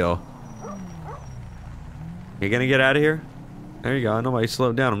big deal. You gonna get out of here? There you go. I know why you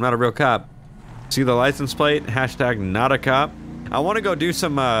slowed down. I'm not a real cop. See the license plate? Hashtag not a cop. I want to go do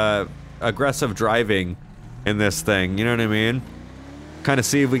some aggressive driving in this thing. You know what I mean? Kind of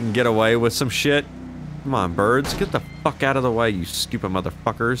see if we can get away with some shit. Come on, birds. Get the fuck out of the way, you stupid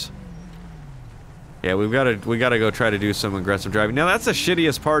motherfuckers. Yeah, we gotta go try to do some aggressive driving. Now that's the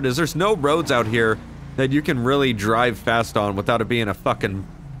shittiest part is there's no roads out here that you can really drive fast on without it being a fucking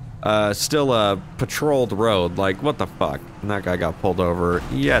still a patrolled road. Like, what the fuck? And that guy got pulled over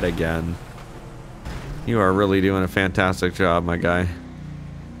yet again. You are really doing a fantastic job, my guy.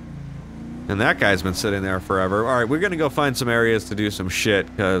 And that guy's been sitting there forever. Alright, we're gonna go find some areas to do some shit,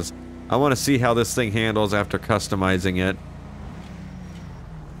 because I want to see how this thing handles after customizing it.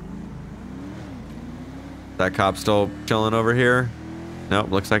 That cop still chilling over here? Nope,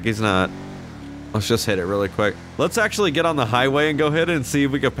 looks like he's not. Let's just hit it really quick. Let's actually get on the highway and go hit it and see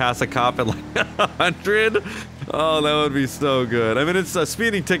if we can pass a cop at like 100. Oh, that would be so good. I mean, it's a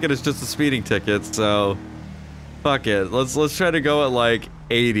speeding ticket. It's just a speeding ticket, so fuck it. Let's try to go at like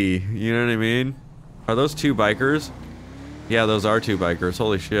 80. You know what I mean? Are those two bikers? Yeah, those are two bikers.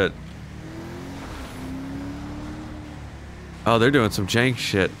 Holy shit. Oh, they're doing some jank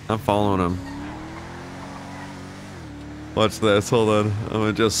shit. I'm following them. Watch this. Hold on. I'm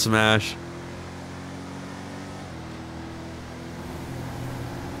gonna just smash.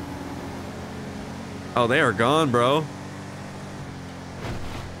 Oh, they are gone, bro.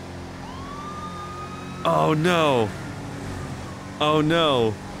 Oh, no. Oh,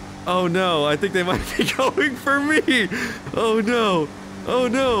 no. Oh, no. I think they might be going for me. Oh, no. Oh,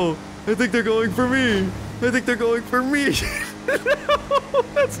 no. I think they're going for me. I think they're going for me. No,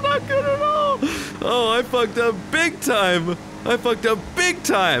 that's not good at all. Oh, I fucked up big time. I fucked up big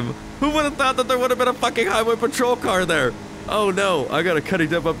time. Who would have thought that there would have been a fucking highway patrol car there? Oh no, I gotta cutty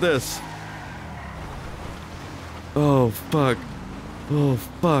dip up this. Oh fuck. Oh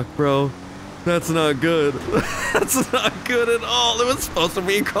fuck, bro. That's not good. That's not good at all. It was supposed to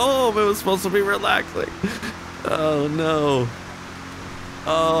be calm. It was supposed to be relaxing. Oh no.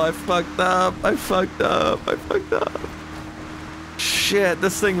 Oh, I fucked up. I fucked up. I fucked up. Shit,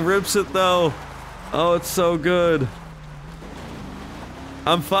 this thing rips it though. Oh, it's so good.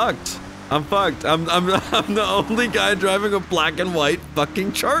 I'm fucked. I'm fucked. I'm the only guy driving a black and white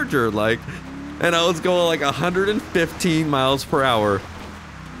fucking Charger, like, and I was going like 115 miles per hour.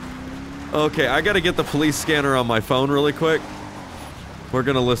 Okay, I gotta get the police scanner on my phone really quick. We're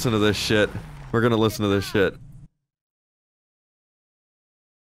gonna listen to this shit. We're gonna listen to this shit.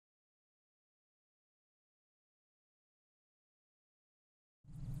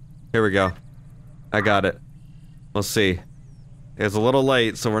 Here we go. I got it. We'll see. It's a little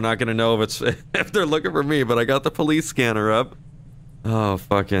late, so we're not gonna know if it's if they're looking for me, but I got the police scanner up. Oh,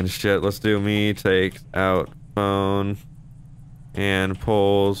 fucking shit. Let's do me takes out phone and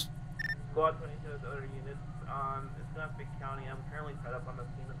pulls. Squad 22 with other units. It's not Big County. I'm currently tied up on the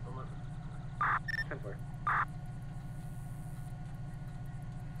scene at the moment.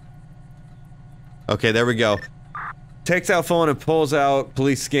 10-4. Okay, there we go. Takes out phone and pulls out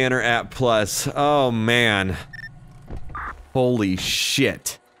police scanner at plus. Oh, man. Holy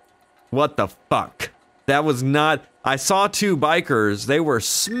shit. What the fuck? That was not... I saw two bikers. They were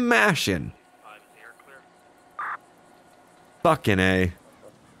smashing. Fucking A.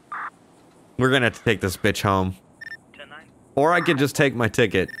 We're gonna have to take this bitch home. 10-9. Or I could just take my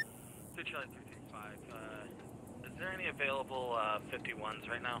ticket. Is there any available 51s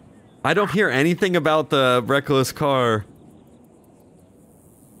right now? I don't hear anything about the reckless car.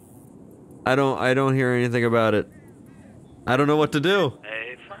 I don't hear anything about it. I don't know what to do.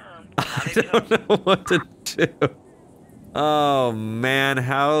 Hey, firm. I don't know what to do. Oh man,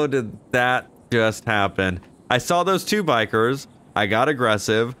 how did that just happen? I saw those two bikers. I got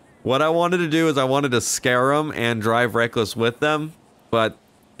aggressive. What I wanted to do is I wanted to scare them and drive reckless with them. But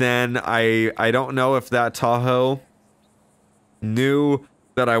then I don't know if that Tahoe knew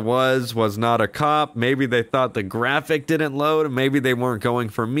that I was not a cop. Maybe they thought the graphic didn't load. Maybe they weren't going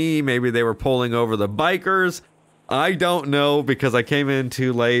for me. Maybe they were pulling over the bikers. I don't know because I came in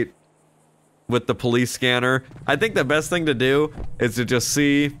too late with the police scanner. I think the best thing to do is to just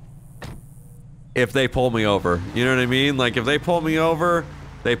see if they pull me over. You know what I mean? Like if they pull me over,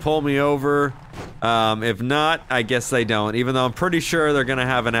 they pull me over. If not, I guess they don't. Even though I'm pretty sure they're gonna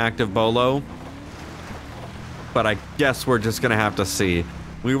have an active bolo. But I guess we're just gonna have to see.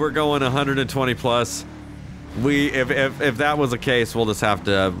 We were going 120 plus. If that was the case, we'll just have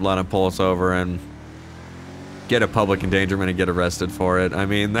to let them pull us over and get a public endangerment and get arrested for it. I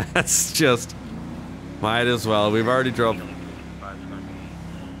mean, that's just... Might as well. We've already drove...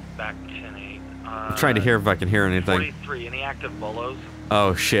 Back 10-8. I'm trying to hear if I can hear anything. 43, any active bolos?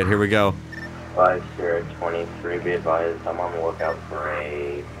 Oh shit, here we go. 5023, be advised, I'm on the lookout for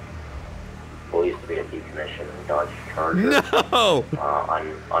a police to be a decommissioned Dodge Charger. No!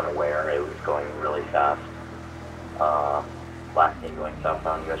 Unaware, it was going really fast. Last thing going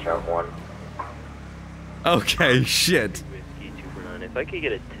southbound, US Route 1. Okay, shit. Whiskey 249. If I could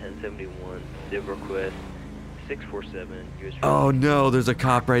get a 1071 Civ request 647 US. Oh no, there's a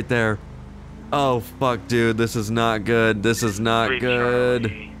cop right there. Oh fuck, dude, this is not good. This is not good.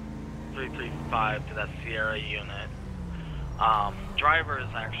 335 to that Sierra unit. Driver is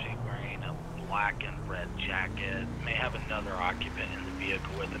actually wearing a black and red jacket. May have another occupant in the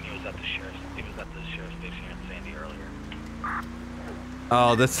vehicle with him. He was at the sheriff's station here in Sandy earlier.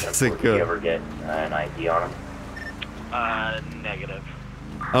 Oh, this isn't Did you good. ever get an ID on him? Negative.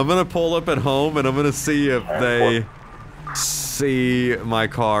 I'm gonna pull up at home and I'm gonna see if they see my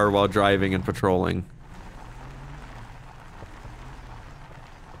car while driving and patrolling.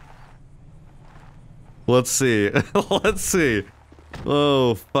 Let's see. Let's see.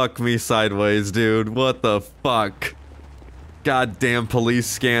 Oh, fuck me sideways, dude. What the fuck? Goddamn police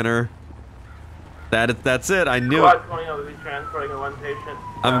scanner. That's it. I knew it. Squad 20 will be transporting one patient.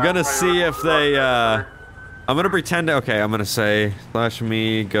 I'm gonna see if they, I'm gonna pretend, okay, I'm gonna say,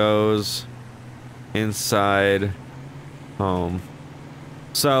 /me goes inside home.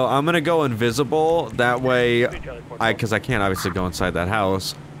 So, I'm gonna go invisible, that way, cause I can't obviously go inside that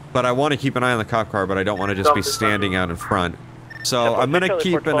house, but I wanna keep an eye on the cop car, but I don't wanna just be standing out in front. So, I'm gonna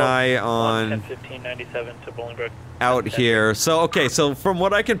keep an eye on 1597 to Bolingbrook. out here. So, okay, so from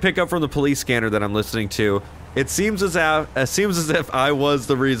what I can pick up from the police scanner that I'm listening to, it seems as if I was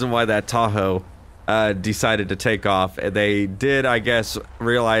the reason why that Tahoe decided to take off. They did, I guess,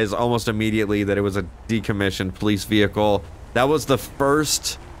 realize almost immediately that it was a decommissioned police vehicle. That was the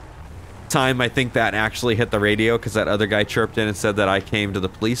first time I think that actually hit the radio, because that other guy chirped in and said that I came to the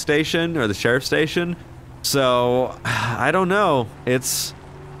police station or the sheriff's station. So I don't know. It's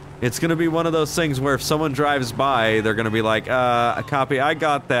gonna be one of those things where if someone drives by, they're gonna be like, a copy. I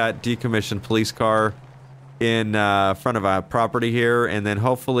got that decommissioned police car in front of a property here, and then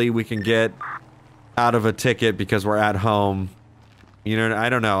hopefully we can get out of a ticket because we're at home. You know, I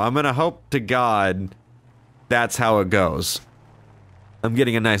don't know. I'm gonna hope to God that's how it goes. I'm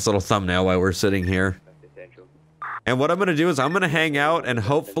getting a nice little thumbnail while we're sitting here. And what I'm gonna do is I'm gonna hang out and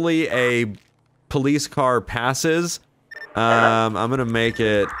hopefully a police car passes. I'm gonna make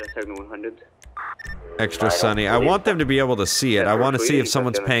it extra sunny. I want them to be able to see it. I want to see if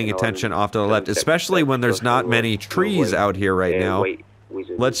someone's paying attention off to the left, especially when there's not many trees out here right now.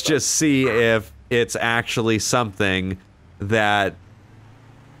 Let's just see if it's actually something that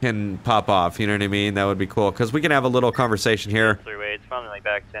can pop off, you know what I mean? That would be cool, because we can have a little conversation here.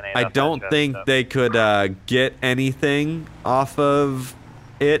 I don't think they could get anything off of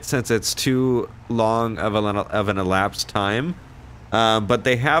it since it's too long of an elapsed time. But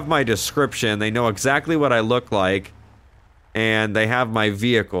they have my description, they know exactly what I look like, and they have my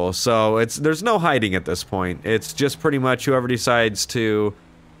vehicle, so there's no hiding at this point. It's just pretty much whoever decides to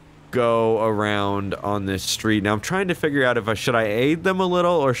go around on this street. Now I'm trying to figure out if should I aid them a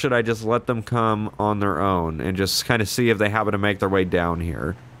little, or should I just let them come on their own and just kind of see if they happen to make their way down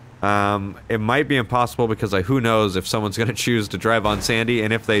here. It might be impossible because who knows if someone's going to choose to drive on Sandy,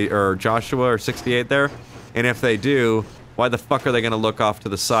 and if they, or Joshua or 68 there, and if they do, why the fuck are they going to look off to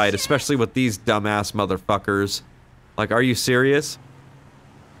the side, especially with these dumbass motherfuckers? Like, are you serious?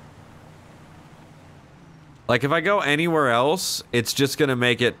 Like, if I go anywhere else, it's just going to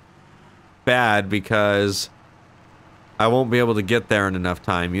make it bad because I won't be able to get there in enough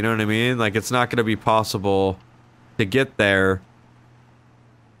time, you know what I mean? Like, it's not going to be possible to get there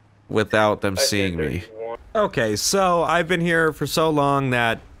without them seeing me. Okay, so I've been here for so long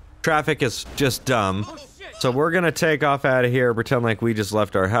that traffic is just dumb. So we're gonna take off out of here, pretend like we just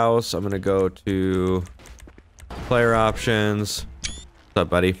left our house. I'm gonna go to player options. What's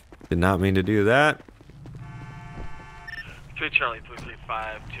up, buddy? Did not mean to do that. 3 Charlie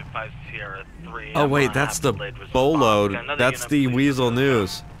 335 25 Sierra 3. Oh wait, that's the Bolo. That's the Weasel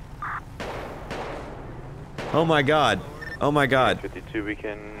News. Oh my god. Oh my god. 52, we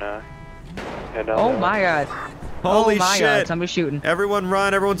can head out. Oh my god. Holy oh my shit. God, somebody's shooting. Everyone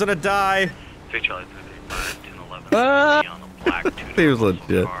run, everyone's gonna die. 3 Charlie 335 1011. On the black He was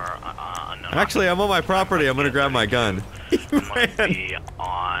legit. Actually, I'm on my property. I'm gonna grab my gun. Be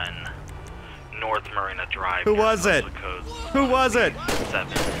on North Marina Drive. Who was it? Who was it?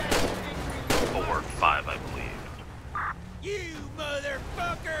 745, I believe. You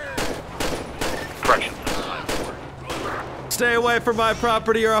motherfucker! Correction, 754. Stay away from my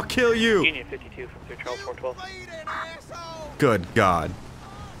property or I'll kill you. Union 52 from 3 Charles 412. Good God.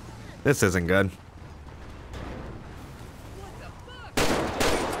 This isn't good.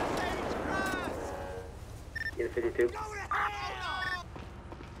 Unit 52.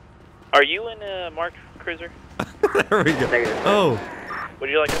 Are you in a marked cruiser? There we go. Oh. Would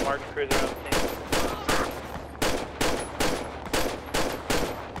you like a marked cruiser on the scene?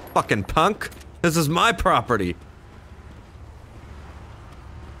 Fucking punk. This is my property.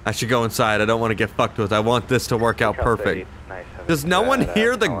 I should go inside. I don't want to get fucked with. I want this to work out perfect. Does no one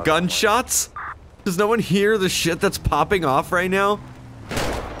hear the gunshots? Does no one hear the shit that's popping off right now?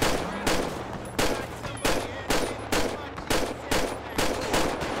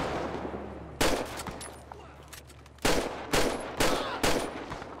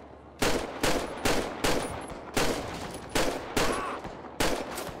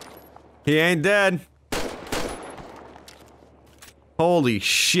 He ain't dead. Holy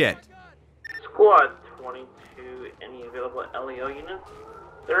shit. Squad 22, any available LEO units?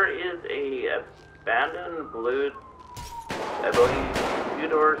 There is a abandoned blue, I believe, 2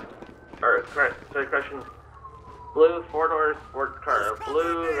 doors, or correction, blue 4-door sports car,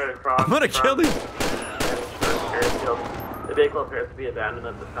 blue Red Cross. I'm gonna kill him. The vehicle appears to be abandoned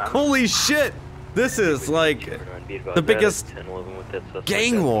at this time. Holy shit! This is like the biggest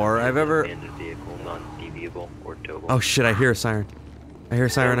gang war I've ever. Oh shit! I hear a siren. I hear a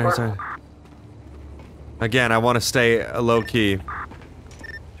siren. I hear a siren. Again, I want to stay low key.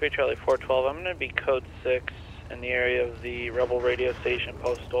 3 Charlie 412. I'm gonna be code 6 in the area of the Rebel radio station,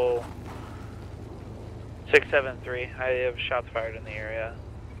 postal 673. I have shots fired in the area.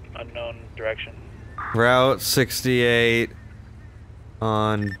 Unknown direction. Route 68.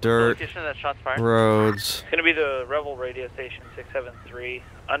 on dirt Location of that shots fired. roads. It's gonna be the Rebel radio station 673.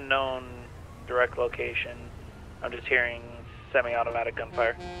 Unknown direct location. I'm just hearing semi-automatic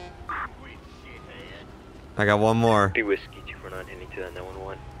gunfire. I got one more. Be whiskey 249 heading to that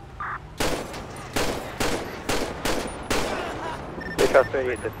 911.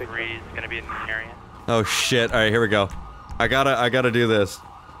 Three is gonna be in the area. Oh shit! All right, here we go. I gotta do this.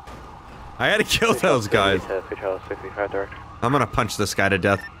 I gotta kill those guys. I'm gonna punch this guy to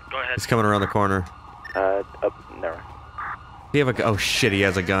death. Go ahead. He's coming around the corner. Up there. Do you have a? Oh shit! He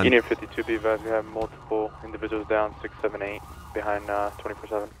has a gun. Union 52 B advised, we have multiple individuals down, 678 behind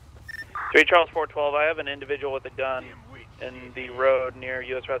 24/7. 3 Charles 412. I have an individual with a gun in the road near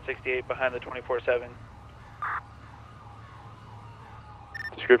US Route 68 behind the 24/7.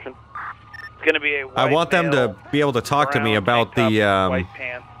 Description? It's gonna be a white I want them to be able to talk to me about the white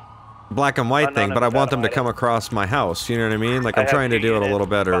pants. black and white thing, but I want them to come across my house. You know what I mean? Like I'm trying to do it a little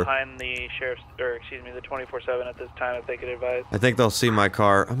better. Behind the sheriff's, or excuse me, the 24/7 at this time, if they could advise. I think they'll see my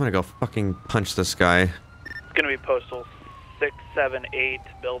car. I'm gonna go fucking punch this guy. It's gonna be postal 678,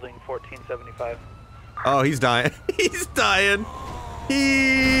 building 1475. Oh, he's dying. He's dying.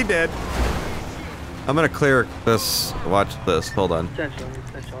 He dead. I'm gonna clear this. Watch this. Hold on. Attention unit,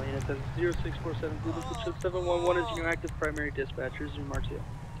 that's 0647 Google 711 is your active primary dispatcher, Zoom RTO.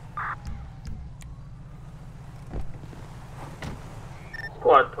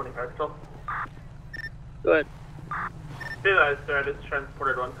 Squad 25 still. Go ahead. Sir, I just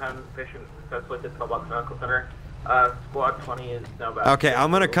transported one-time patient successfully to Pillbox Medical Center. Squad 20 is now back. Okay,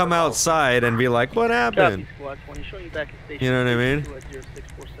 I'm gonna come outside and be like, what happened? Copy, Squad 20, showing you back at station. You know what I mean?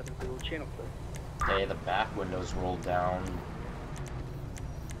 0647 Google channel code. Okay, the back window's rolled down.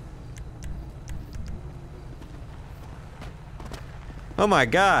 Oh my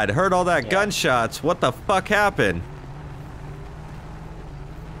god, heard all that gunshots. What the fuck happened?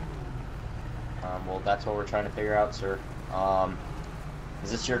 Well, that's what we're trying to figure out, sir.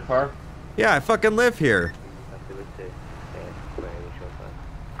 Is this your car? Yeah, I fucking live here.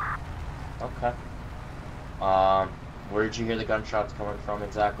 Okay. Where did you hear the gunshots coming from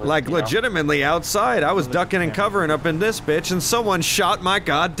exactly? Like, legitimately outside. I was ducking and covering up in this bitch, and someone shot my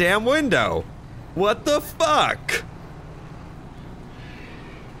goddamn window. What the fuck?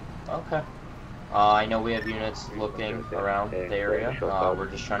 Okay. I know we have units looking around the area. We're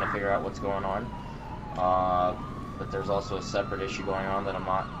just trying to figure out what's going on. But there's also a separate issue going on that I'm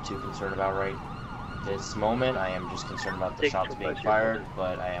not too concerned about right this moment. I am just concerned about the shots being fired,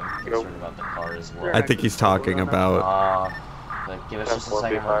 but I am concerned about the car as well. I think he's talking about... But give us just a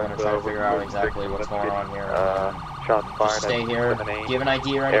second, we're going to try to figure out exactly what's going on here. Shots fired. Just stay here. Do you have an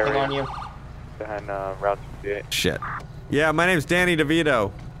ID or anything on you? Behind Route 68. Shit. Yeah, my name's Danny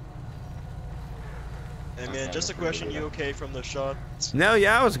DeVito. Hey man, just a question, you okay from the shots? No,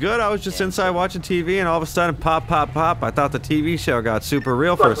 yeah, I was good. I was just inside watching TV, and all of a sudden, pop, pop, pop. I thought the TV show got super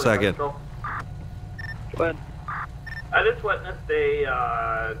real for a second. Go ahead. I just witnessed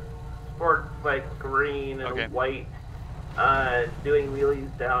a sports bike green and white doing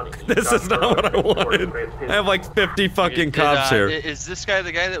wheelies down. This is not what I wanted. I have like 50 fucking cops here. Is this guy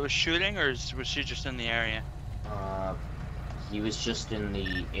the guy that was shooting, or was she just in the area? He was just in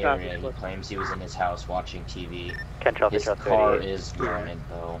the area. He claims he was in his house watching TV. His shot car is wanted,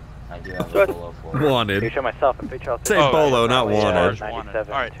 though. I do have a bolo for it. Wanted. Show myself and Say bolo, not wanted.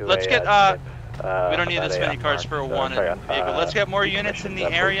 Alright, let's get, we don't need this many cars for a wanted vehicle. Let's get more units in the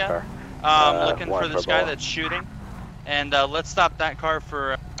area, looking for this guy that's shooting. And let's stop that car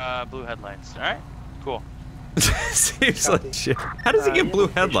for blue headlights, alright? Cool. Seems like shit. How does he get blue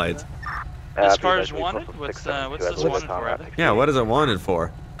headlights? This car is wanted? What's this wanted for, Evan? Yeah, what is it wanted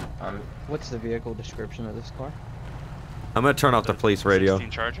for? What's the vehicle description of this car? I'm gonna turn off the police radio.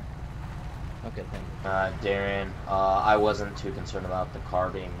 16 Charger. Okay, thank you. Darren, I wasn't too concerned about the car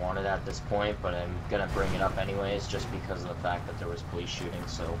being wanted at this point, but I'm gonna bring it up anyways, just because of the fact that there was police shooting,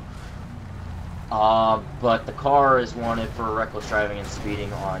 so... but the car is wanted for reckless driving and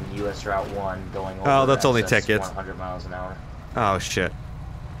speeding on US Route 1 going over... Oh, that's only tickets. 100 miles an hour. Oh, shit.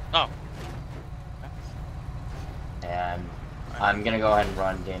 Oh. And I'm gonna go ahead and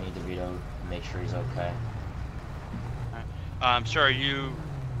run Danny DeVito and make sure he's okay. Sir, are you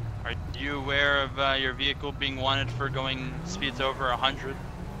aware of your vehicle being wanted for going speeds over 100?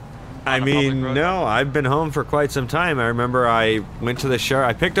 I mean, no, I've been home for quite some time. I remember I went to the sheriff.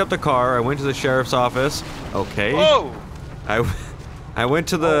 I picked up the car. I went to the sheriff's office. Okay. Whoa! I went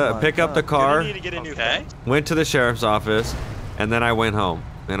to the pick up the car. Okay. Went to the sheriff's office, and then I went home.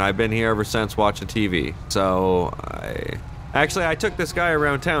 And I've been here ever since watching TV. So I took this guy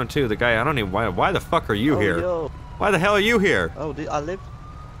around town too. The guy, I don't even why the fuck are you here? Yo. Why the hell are you here? Oh, I live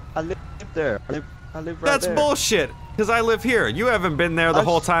there. I live right That's there. bullshit. Because I live here. You haven't been there the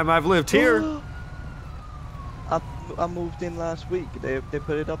whole time I've lived here. I moved in last week. They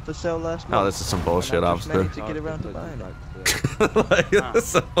put it up for sale last month. Oh, this is some bullshit, officer. To get around to buying it.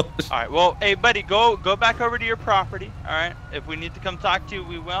 All right. Well, hey, buddy, go back over to your property. All right. If we need to come talk to you,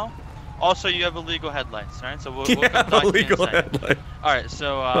 we will. Also, you have illegal headlights. All right. So we'll come talk to you in a second. All right.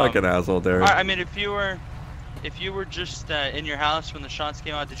 So. Like an asshole there. All right, I mean, if you were just in your house when the shots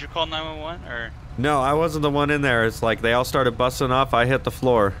came out, did you call 911 or? No, I wasn't the one in there. It's like they all started busting off. I hit the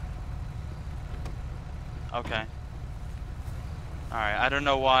floor. Okay. All right. I don't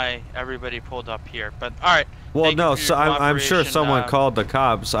know why everybody pulled up here, but all right. Well, no, so I'm sure someone called the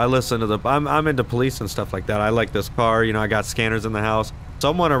cops. I listen to the. I'm into police and stuff like that. I like this car. You know, I got scanners in the house.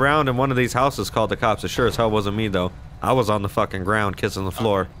 Someone around in one of these houses called the cops. It sure as hell wasn't me though. I was on the fucking ground kissing the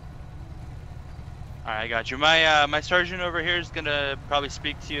floor. All right, I got you. My sergeant over here is gonna probably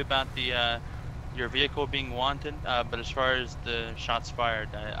speak to you about the your vehicle being wanted. But as far as the shots fired,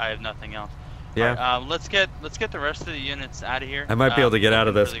 I have nothing else. Yeah. Right, let's get the rest of the units out of here. I might be able to get out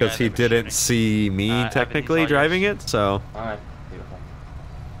of this because he didn't see me technically driving it, so. Alright, beautiful.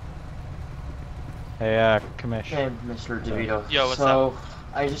 Hey, Commish. Hey, Mr. DeVito. Yo, what's up?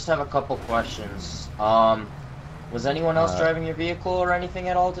 I just have a couple questions. Was anyone else driving your vehicle or anything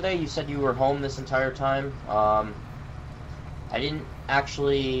at all today? You said you were home this entire time. I didn't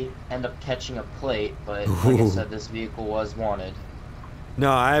actually end up catching a plate, but like I said, this vehicle was wanted. No,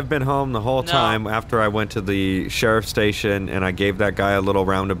 I've been home the whole time after I went to the sheriff's station and I gave that guy a little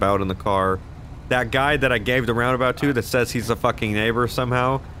roundabout in the car. That guy that I gave the roundabout to that says he's a fucking neighbor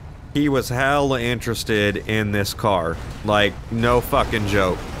somehow, he was hella interested in this car. Like, no fucking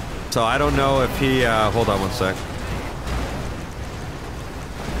joke. So I don't know if he, hold on one sec.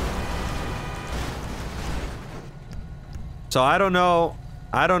 So I don't know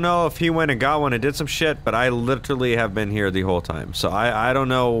if he went and got one and did some shit, but I literally have been here the whole time. So I don't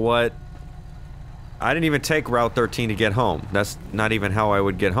know what... I didn't even take Route 13 to get home. That's not even how I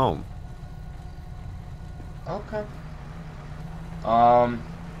would get home. Okay. And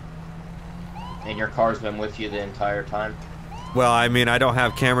your car's been with you the entire time? Well, I mean, I don't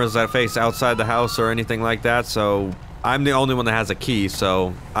have cameras that face outside the house or anything like that, so... I'm the only one that has a key,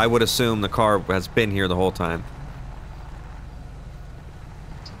 so I would assume the car has been here the whole time.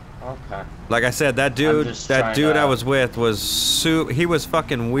 Okay. Like I said, that dude I was with was he was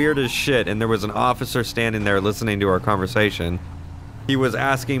fucking weird as shit, and there was an officer standing there listening to our conversation. He was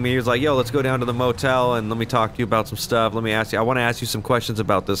asking me, he was like, yo, let's go down to the motel and let me talk to you about some stuff. Let me ask you, I want to ask you some questions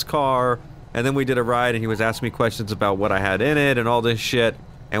about this car. And then we did a ride and he was asking me questions about what I had in it and all this shit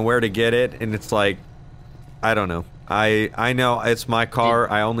and where to get it. And it's like, I don't know. I know it's my car.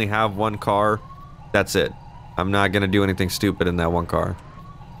 I only have one car. That's it. I'm not going to do anything stupid in that one car.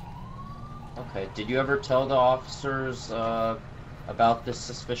 Okay, did you ever tell the officers about this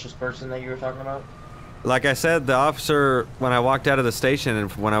suspicious person that you were talking about? Like I said, the officer, when I walked out of the station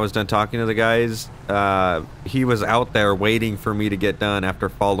and when I was done talking to the guys, he was out there waiting for me to get done after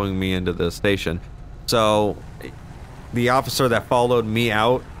following me into the station. So, the officer that followed me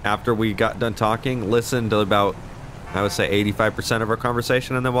out after we got done talking listened to about, I would say 85% of our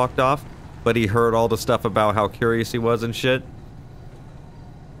conversation and then walked off. But he heard all the stuff about how curious he was and shit.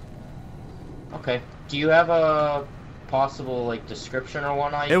 Okay. Do you have a possible like description or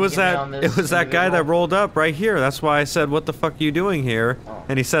whatnot? It was that guy that rolled up right here. That's why I said, "What the fuck are you doing here?" Oh.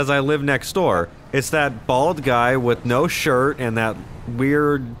 And he says, "I live next door." It's that bald guy with no shirt and that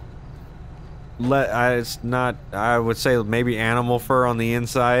weird. It's not. I would say maybe animal fur on the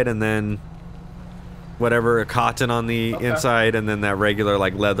inside, and then whatever cotton on the inside, and then that regular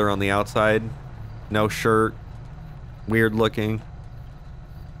like leather on the outside. No shirt. Weird looking.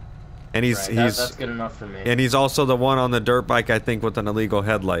 And that's good enough for me. And he's also the one on the dirt bike, I think, with an illegal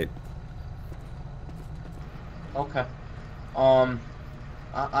headlight. Okay.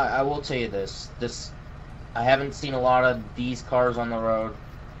 I will tell you this. I haven't seen a lot of these cars on the road,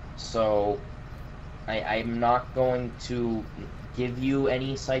 so I'm not going to give you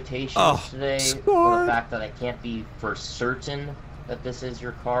any citations today for the fact that I can't be for certain that this is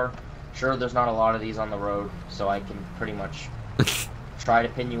your car. Sure, there's not a lot of these on the road, so I can pretty much try to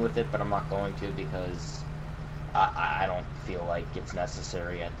pin you with it, but I'm not going to because I don't feel like it's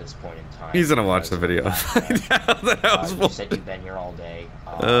necessary at this point in time. He's gonna watch the video. You said you've been here all day.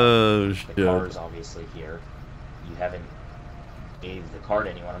 Oh shit! The car is obviously here. You haven't gave the car to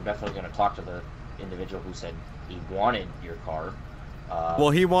anyone. I'm definitely going to talk to the individual who said he wanted your car.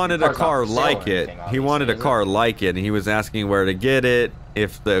 Well, he wanted a car like it. He wanted a car like it, and he was asking where to get it,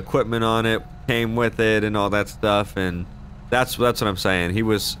 if the equipment on it.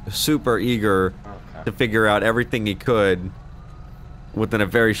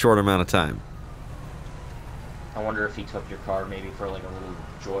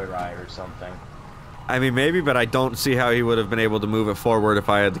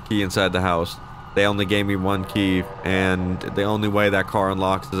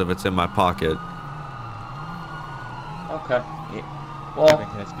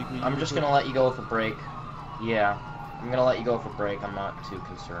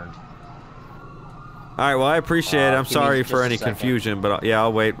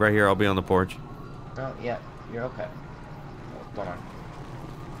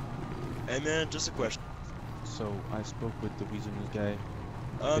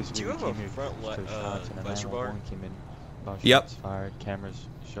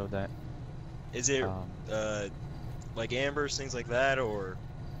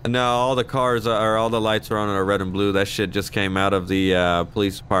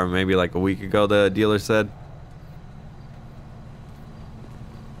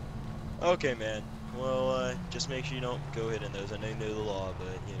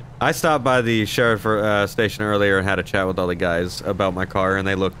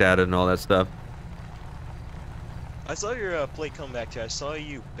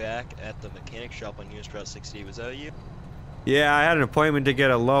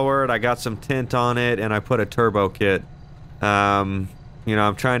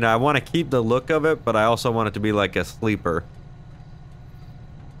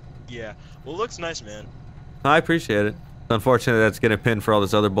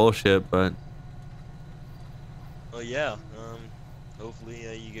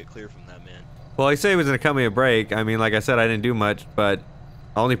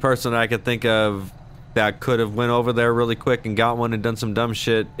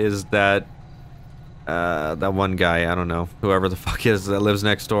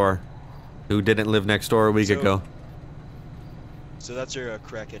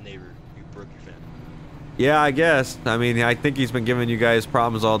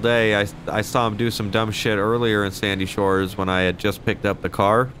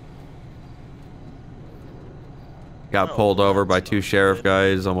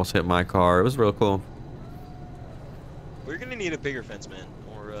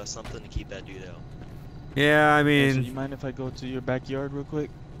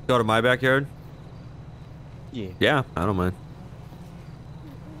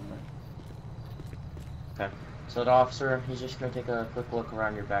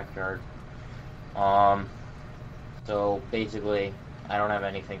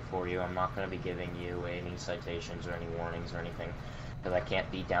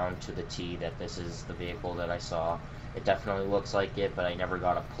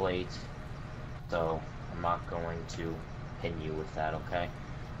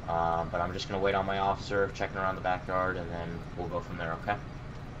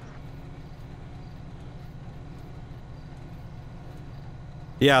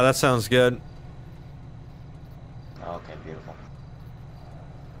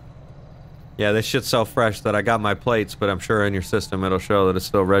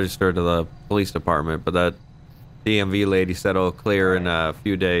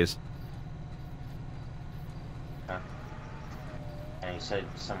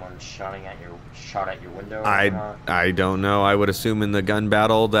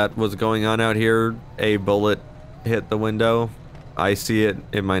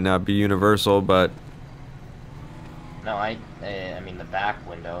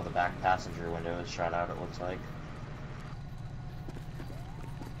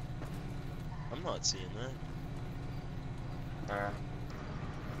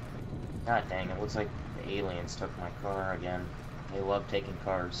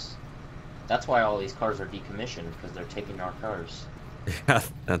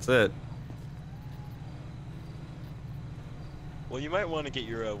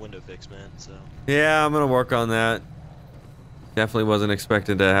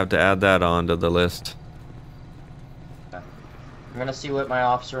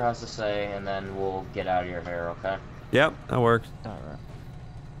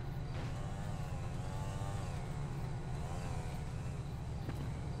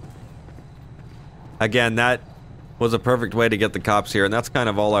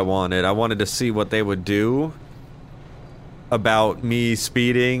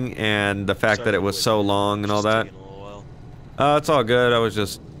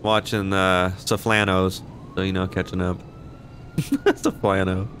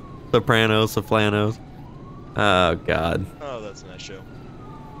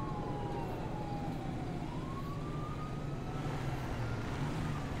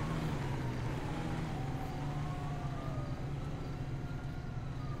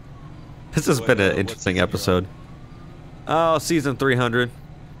 This has been an interesting episode. Oh, season 300.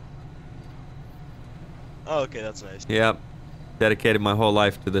 Oh, okay, that's nice. Yep. Dedicated my whole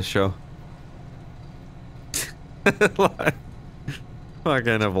life to this show.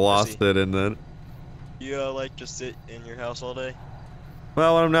 Fucking have lost it and then. You like just sit in your house all day?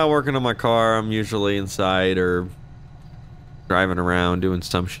 Well, when I'm not working on my car, I'm usually inside or driving around doing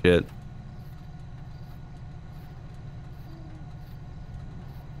some shit.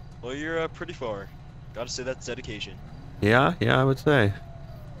 Well, you're pretty far. Gotta say that's dedication. Yeah, I would say.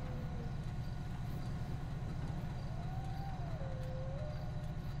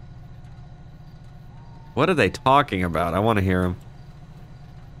 What are they talking about? I want to hear them.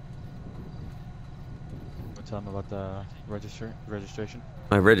 Tell them about the registration.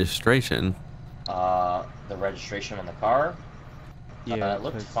 My registration? The registration on the car? Yeah, it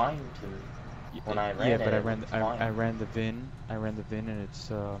looked fine to when I ran it. Yeah, but I ran the VIN. I ran the VIN and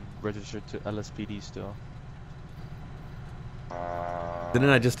it's registered to LSPD still. Didn't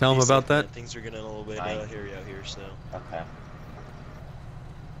I just tell him about that? Things are getting a little bit hairy out here, so. Okay.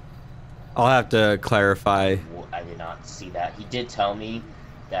 I'll have to clarify. I did not see that. He did tell me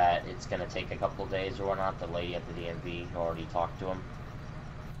that it's gonna take a couple of days or whatnot. The lady at the DMV already talked to him.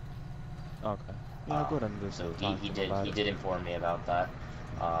 Okay. Yeah, go ahead and so he did inform me about that.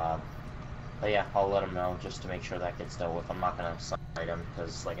 But yeah, I'll let him know just to make sure that gets dealt with. I'm not gonna cite him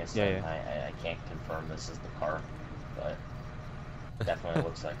because, like I said, I can't confirm this is the car, but it definitely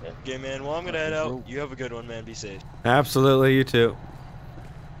looks like it. Okay, man. Well, I'm gonna head out. You have a good one, man. Be safe. Absolutely, you too.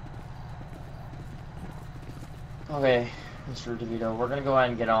 Okay, Mr. DeVito, we're gonna go ahead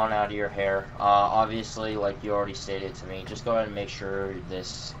and get on out of your hair. Obviously, like you already stated to me, just go ahead and make sure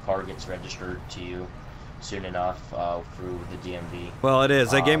this car gets registered to you soon enough through the DMV. Well, it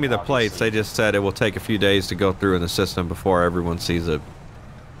is. They gave me the plates. They just said it will take a few days to go through in the system before everyone sees it.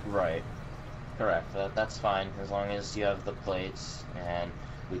 Right. Correct. That's fine as long as you have the plates and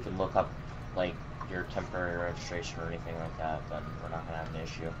we can look up like your temporary registration or anything like that. Then we're not gonna have an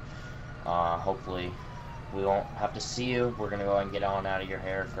issue. Hopefully. We won't have to see you. We're gonna go ahead and get on out of your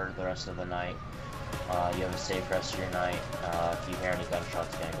hair for the rest of the night. You have a safe rest of your night. If you hear any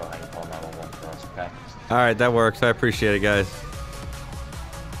gunshots again, go ahead and call 911 for us, okay? Alright, that works. I appreciate it, guys.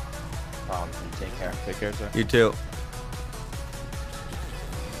 No problem. You take care. Take care, sir. You too.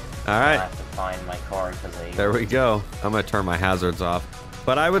 Alright. I have to find my car because there we go. I'm gonna turn my hazards off.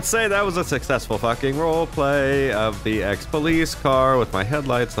 But I would say that was a successful fucking roleplay of the ex-police car with my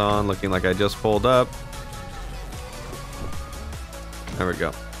headlights on, looking like I just pulled up. There we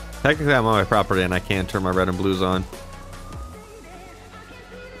go. Technically, I'm on my property and I can't turn my red and blues on.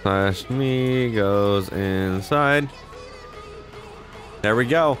 Slash me goes inside. There we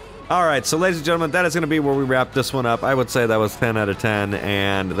go. Alright, so ladies and gentlemen, that is going to be where we wrap this one up. I would say that was 10 out of 10,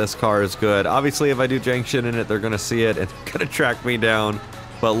 and this car is good. Obviously, if I do jank shit in it, they're going to see it and going to track me down.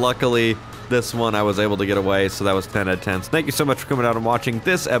 But luckily, this one I was able to get away, so that was 10 out of 10. So thank you so much for coming out and watching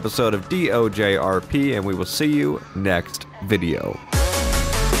this episode of DOJRP, and we will see you next video.